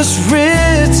not just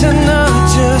written, not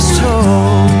just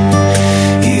told.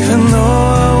 Even though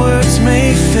our words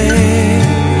may fail,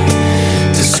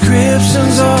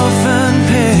 descriptions often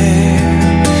pale.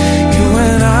 You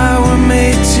and I were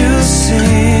made to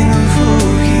sing of who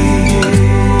he is.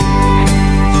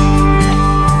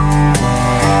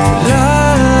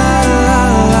 La la la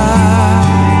la,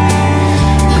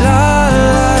 la la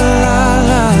la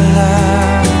la la,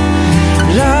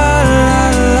 la la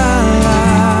la la,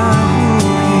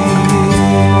 who he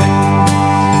is.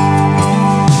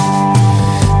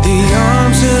 The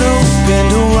arms that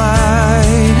opened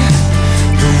wide,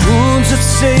 the wounds that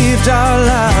saved our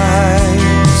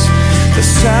lives, the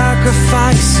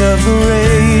sacrifice of the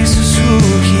race is who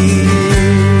he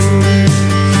is.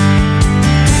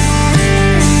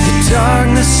 The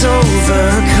darkness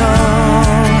overcome,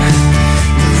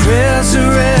 the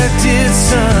resurrected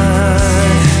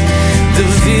Son, the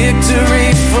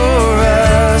victory for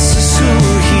us is who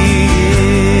he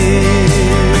is.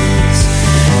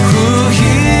 Who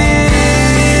he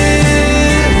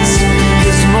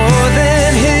is more than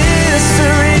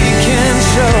history can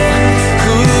show.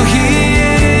 Who he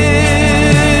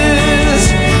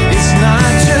is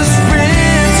not just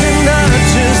written, not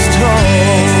just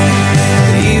told.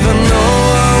 Even though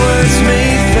our words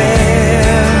may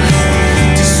fail,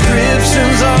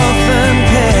 descriptions often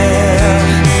pale.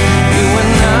 You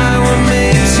and I were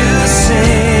made to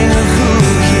sing of who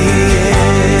he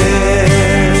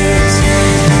is.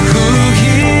 Who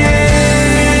he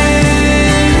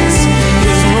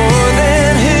is more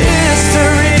than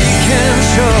history can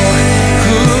show.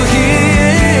 Who he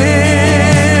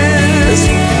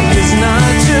is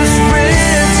not just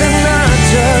written, not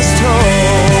just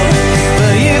told.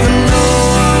 But even though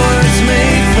our words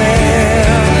may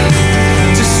fail,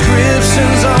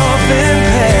 descriptions often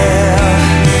pale.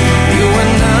 You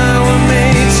and I were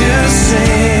made to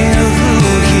sing of who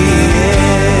he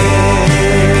is.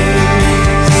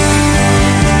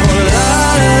 Oh, la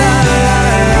la la la,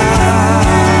 la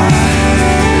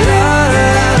la la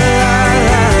la,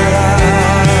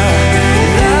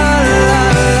 la la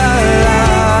la la,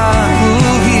 who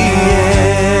he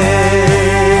is.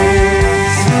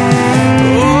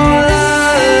 Oh, la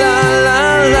la la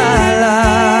la la,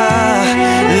 la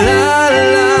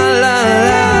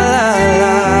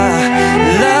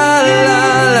la la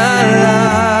la la,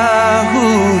 who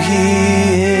he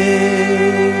is.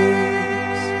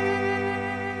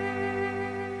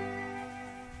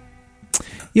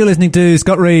 You're listening to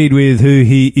Scott Reed with Who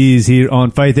He Is here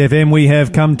on Faith FM. We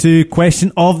have come to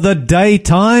question of the day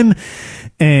time.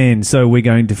 And so we're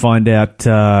going to find out,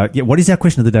 what is our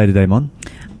question of the day today, Mon?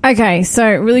 Okay, so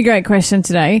really great question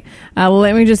today.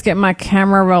 Let me just get my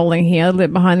camera rolling here, a little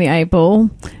bit behind the 8 ball.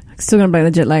 Still going to blame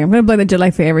the jet lag. I'm going to blame the jet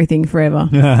lag for everything forever.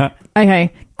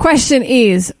 Okay, question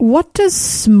is, what does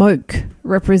smoke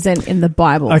represent in the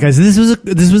Bible? Okay, so this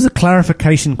was a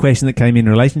clarification question that came in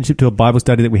relationship to a Bible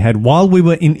study that we had while we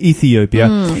were in Ethiopia.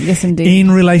 Yes, indeed. In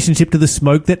relationship to the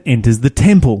smoke that enters the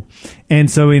temple.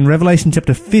 And so in Revelation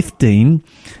chapter 15,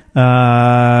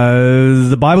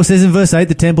 the Bible says in verse 8,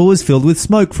 the temple was filled with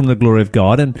smoke from the glory of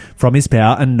God and from his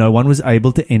power, and no one was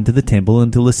able to enter the temple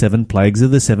until the 7 plagues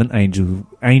of the 7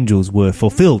 angels were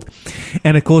fulfilled.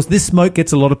 And of course, this smoke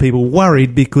gets a lot of people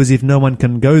worried, because if no one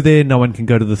can go there, no one can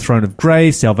go to the throne of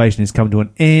grace, salvation has come to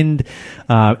an end,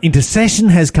 intercession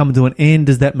has come to an end.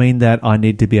 Does that mean that I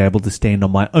need to be able to stand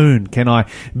on my own? Can I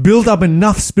build up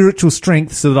enough spiritual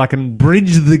strength so that I can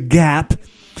bridge the gap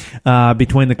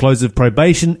between the close of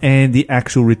probation and the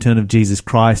actual return of Jesus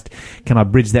Christ? Can I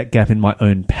bridge that gap in my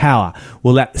own power?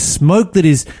 Well, that smoke that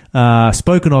is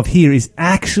spoken of here is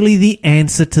actually the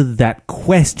answer to that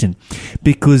question,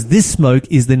 because this smoke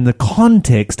is in the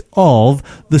context of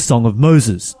the Song of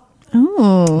Moses.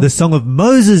 Oh. The Song of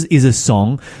Moses is a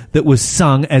song that was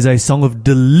sung as a song of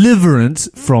deliverance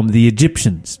from the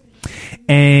Egyptians.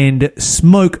 And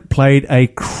smoke played a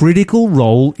critical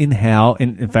role in how,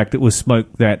 in fact, it was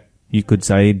smoke that you could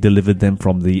say delivered them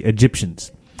from the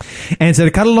Egyptians. And so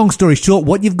to cut a long story short,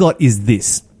 what you've got is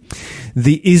this.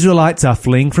 The Israelites are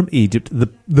fleeing from Egypt.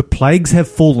 The plagues have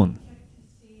fallen.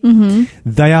 Mm-hmm.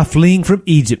 They are fleeing from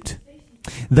Egypt.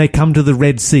 They come to the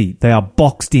Red Sea. They are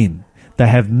boxed in. They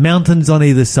have mountains on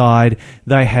either side.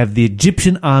 They have the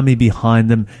Egyptian army behind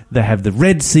them. They have the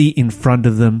Red Sea in front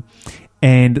of them.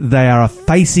 And they are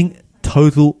facing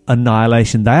total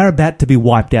annihilation. They are about to be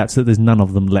wiped out so that there's none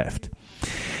of them left.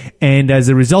 And as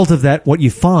a result of that, what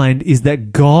you find is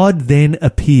that God then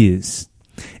appears.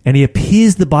 And he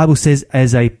appears, the Bible says,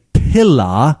 as a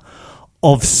pillar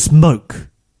of smoke.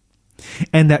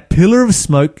 And that pillar of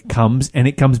smoke comes, and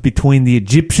it comes between the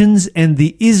Egyptians and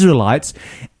the Israelites,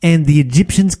 and the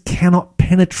Egyptians cannot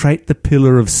penetrate the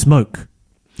pillar of smoke.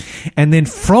 And then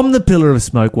from the pillar of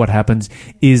smoke, what happens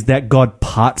is that God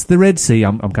parts the Red Sea.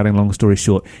 I'm cutting a long story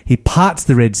short. He parts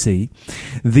the Red Sea.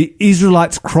 The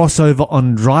Israelites cross over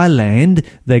on dry land.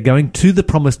 They're going to the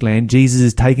promised land. Jesus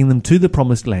is taking them to the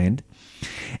promised land.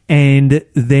 And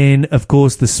then, of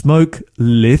course, the smoke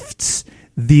lifts.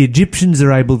 The Egyptians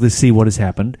are able to see what has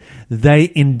happened.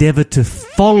 They endeavor to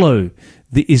follow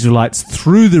the Israelites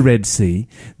through the Red Sea.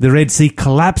 The Red Sea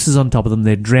collapses on top of them.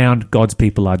 They're drowned. God's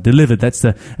people are delivered.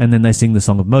 And then they sing the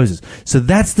Song of Moses. So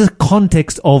that's the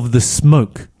context of the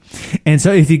smoke. And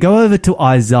so if you go over to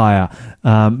Isaiah,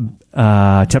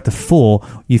 chapter 4,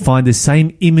 you find the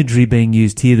same imagery being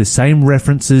used here, the same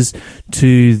references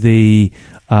to the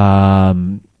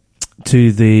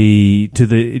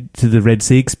Red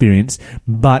Sea experience,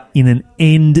 but in an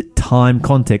end time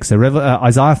context. So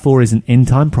Isaiah 4 is an end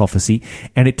time prophecy,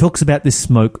 and it talks about this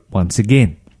smoke once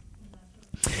again.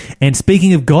 And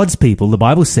speaking of God's people, the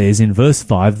Bible says in verse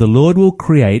 5, the Lord will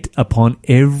create upon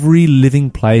every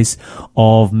living place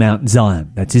of Mount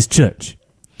Zion, that's his church,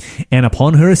 and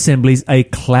upon her assemblies a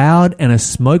cloud and a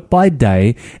smoke by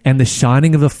day, and the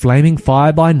shining of a flaming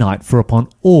fire by night, for upon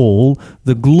all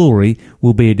the glory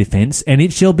will be a defense, and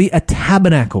it shall be a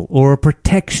tabernacle, or a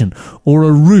protection, or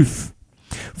a roof,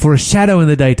 for a shadow in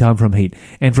the daytime from heat,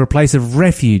 and for a place of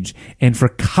refuge, and for a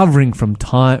covering from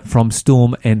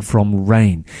storm and from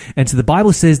rain. And so the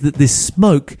Bible says that this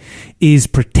smoke is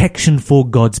protection for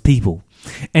God's people.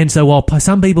 And so while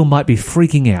some people might be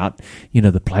freaking out,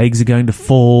 the plagues are going to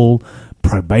fall,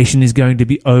 probation is going to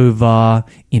be over,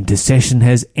 intercession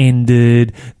has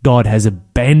ended, God has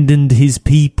abandoned his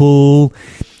people,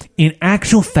 in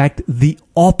actual fact, the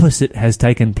opposite has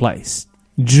taken place.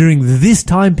 During this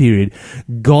time period,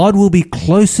 God will be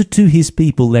closer to his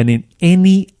people than in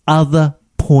any other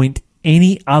point,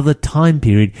 any other time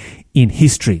period in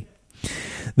history.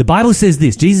 The Bible says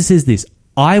this, Jesus says this,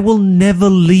 I will never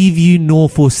leave you nor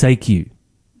forsake you.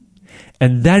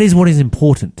 And that is what is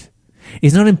important.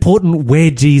 It's not important where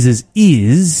Jesus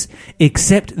is,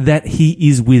 except that he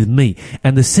is with me.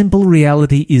 And the simple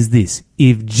reality is this.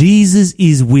 If Jesus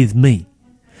is with me,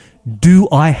 do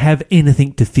I have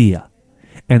anything to fear?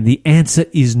 And the answer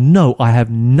is no, I have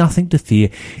nothing to fear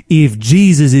if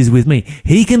Jesus is with me.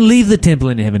 He can leave the temple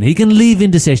in heaven. He can leave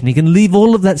intercession. He can leave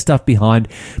all of that stuff behind.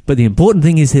 But the important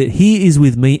thing is that he is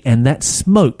with me, and that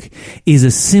smoke is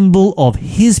a symbol of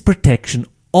his protection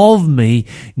of me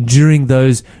during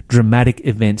those dramatic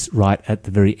events right at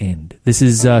the very end. This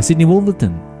is Sydney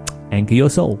Wolverton. Anchor your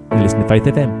soul. You listen to Faith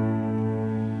FM.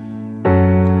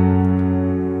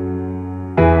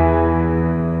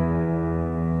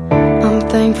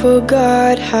 Thankful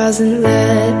God hasn't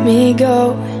let me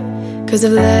go, 'cause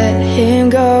I've let him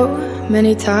go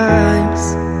many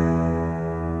times.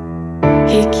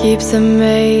 He keeps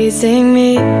amazing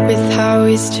me with how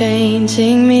he's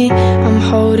changing me. I'm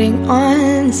holding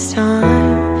on this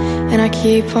time, and I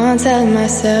keep on telling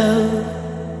myself,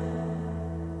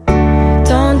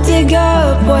 don't dig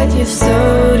up what you've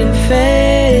sowed in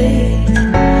faith.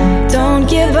 Don't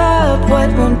give up what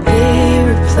won't be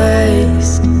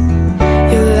replaced.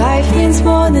 Your life means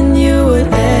more than you would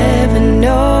ever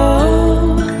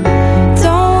know.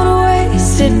 Don't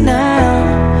waste it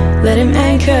now. Let him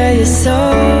anchor your soul.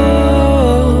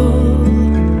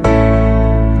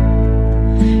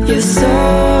 Your soul.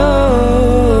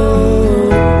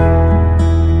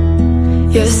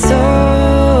 Your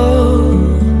soul.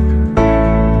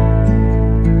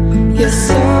 Your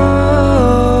soul.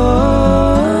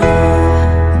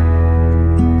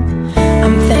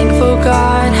 I'm thankful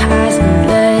God hasn't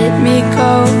let me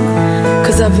go,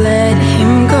 'cause I've let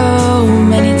him go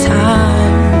many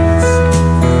times.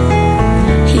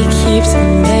 He keeps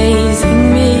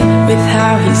amazing me with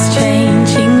how he's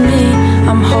changing me.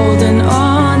 I'm holding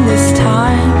on this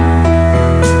time.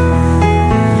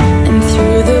 And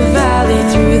through the valley,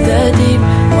 through the deep,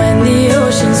 when the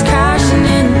ocean's crashing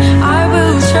in, I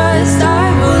will trust, I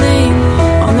will lean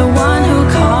on the one who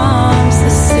calms the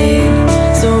sea.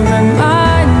 So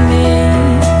remind me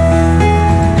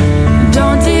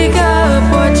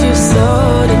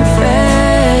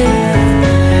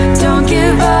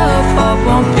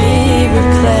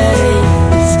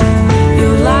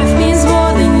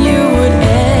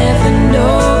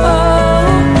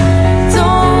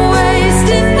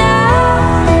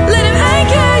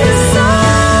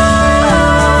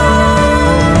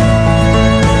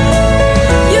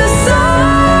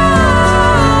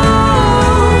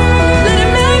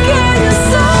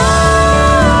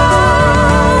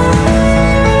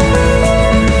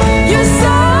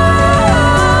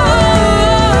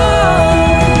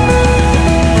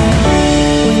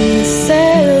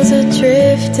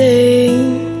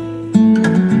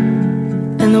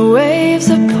the waves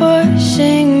are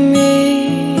pushing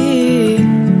me,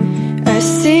 I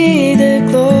see the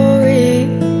glory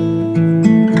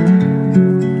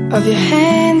of your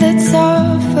hand that's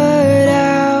offered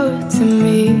out to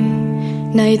me.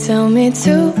 Now you tell me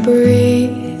to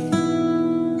breathe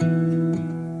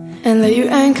and let you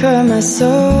anchor my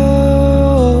soul,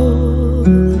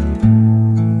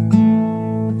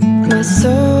 my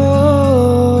soul,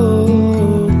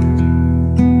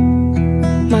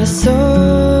 my soul,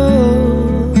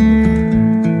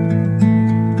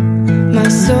 my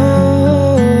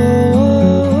soul.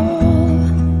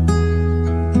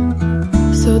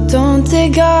 So don't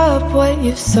dig up what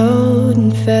you've sowed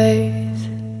in faith.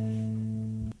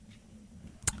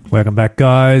 Welcome back,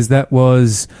 guys. That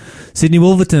was Sydney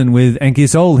Wolverton with Anchor Your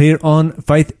Soul here on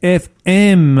Faith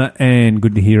FM. And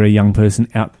good to hear a young person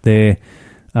out there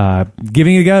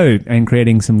giving it a go and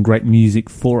creating some great music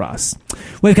for us.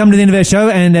 We've come to the end of our show,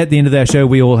 and at the end of our show,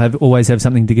 we always have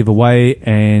something to give away.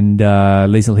 And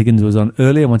Liesl Higgins was on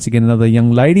earlier. Once again, another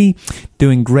young lady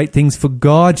doing great things for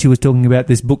God. She was talking about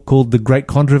this book called The Great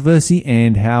Controversy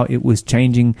and how it was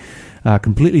changing,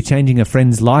 completely changing a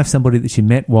friend's life, somebody that she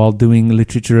met while doing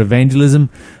literature evangelism,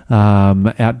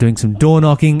 out doing some door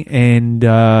knocking. And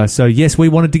so, yes, we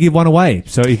wanted to give one away.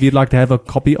 So if you'd like to have a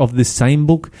copy of this same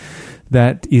book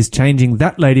that is changing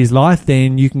that lady's life,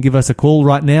 then you can give us a call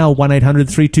right now,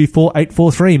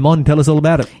 1-800-324-843. Mon, tell us all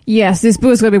about it. Yes, this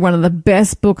book is going to be one of the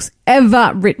best books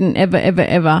ever written, ever.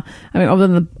 I mean, other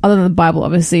than the Bible,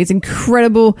 obviously. It's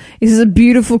incredible. This is a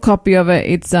beautiful copy of it.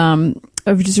 It's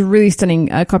just a really stunning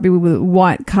copy with a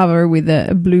white cover with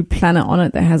a blue planet on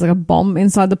it that has like a bomb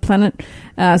inside the planet.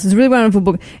 So it's a really wonderful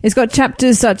book. It's got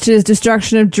chapters such as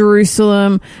Destruction of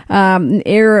Jerusalem, an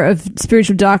Era of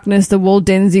Spiritual Darkness, the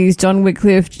Waldenses, John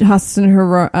Wycliffe, Huston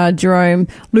Jerome,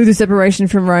 Luther's Separation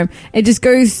from Rome. It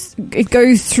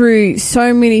goes through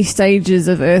so many stages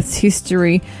of Earth's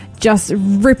history, just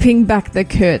ripping back the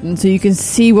curtain so you can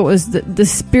see what was the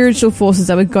spiritual forces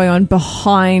that were going on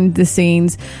behind the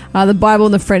scenes. The Bible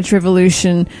and the French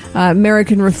Revolution,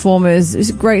 American reformers,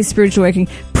 great spiritual working,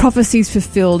 prophecies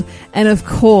fulfilled, and of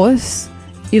course,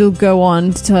 it'll go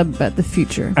on to tell about the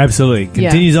future. Absolutely.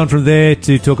 Continues on from there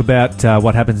to talk about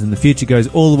what happens in the future, goes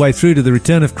all the way through to the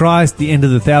return of Christ, the end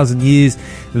of the 1,000 years,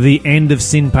 the end of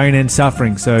sin, pain, and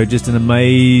suffering. So just an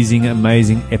amazing,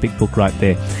 amazing, epic book right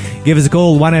there. Give us a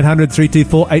call,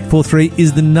 1-800-324-843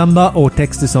 is the number, or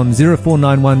text us on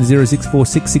 0491 064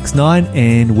 669,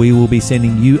 and we will be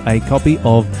sending you a copy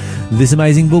of this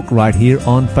amazing book right here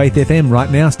on Faith FM.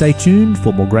 Right now, stay tuned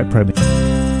for more great programming.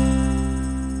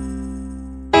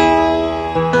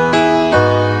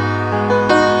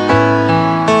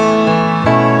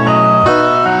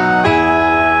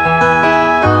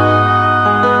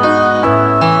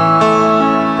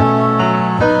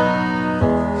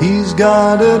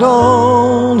 Got it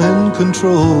all in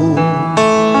control.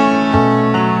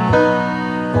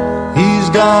 He's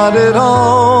got it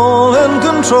all in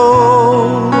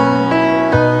control.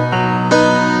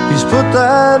 He's put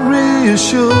that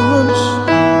reassurance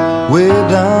way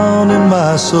down in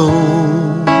my soul.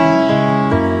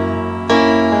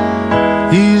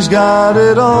 He's got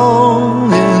it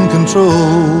all in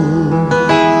control.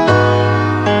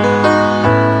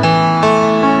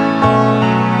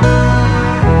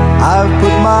 I've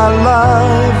put my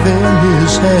life in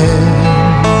His hands.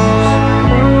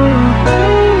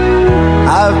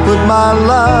 I've put my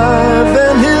life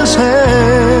in His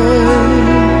hands.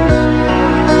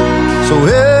 So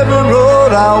every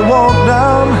road I walk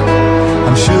down,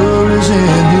 I'm sure is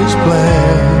in His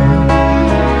plan.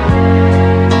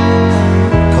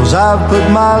 'Cause I've put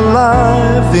my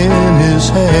life in His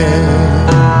hands.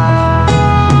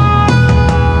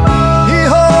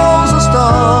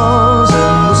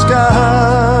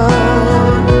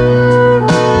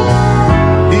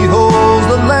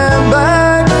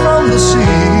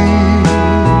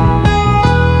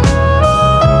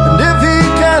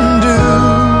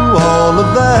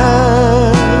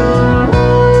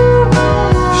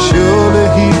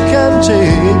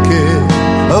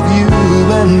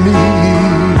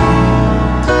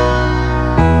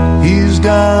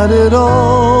 Got it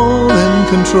all in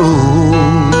control.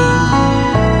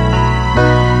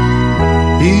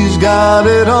 He's got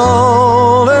it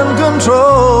all in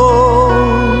control.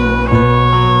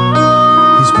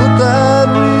 He's put that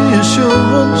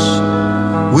reassurance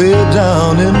way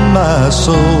down in my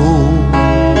soul.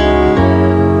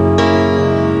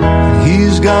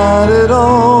 He's got it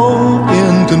all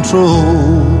in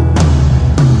control.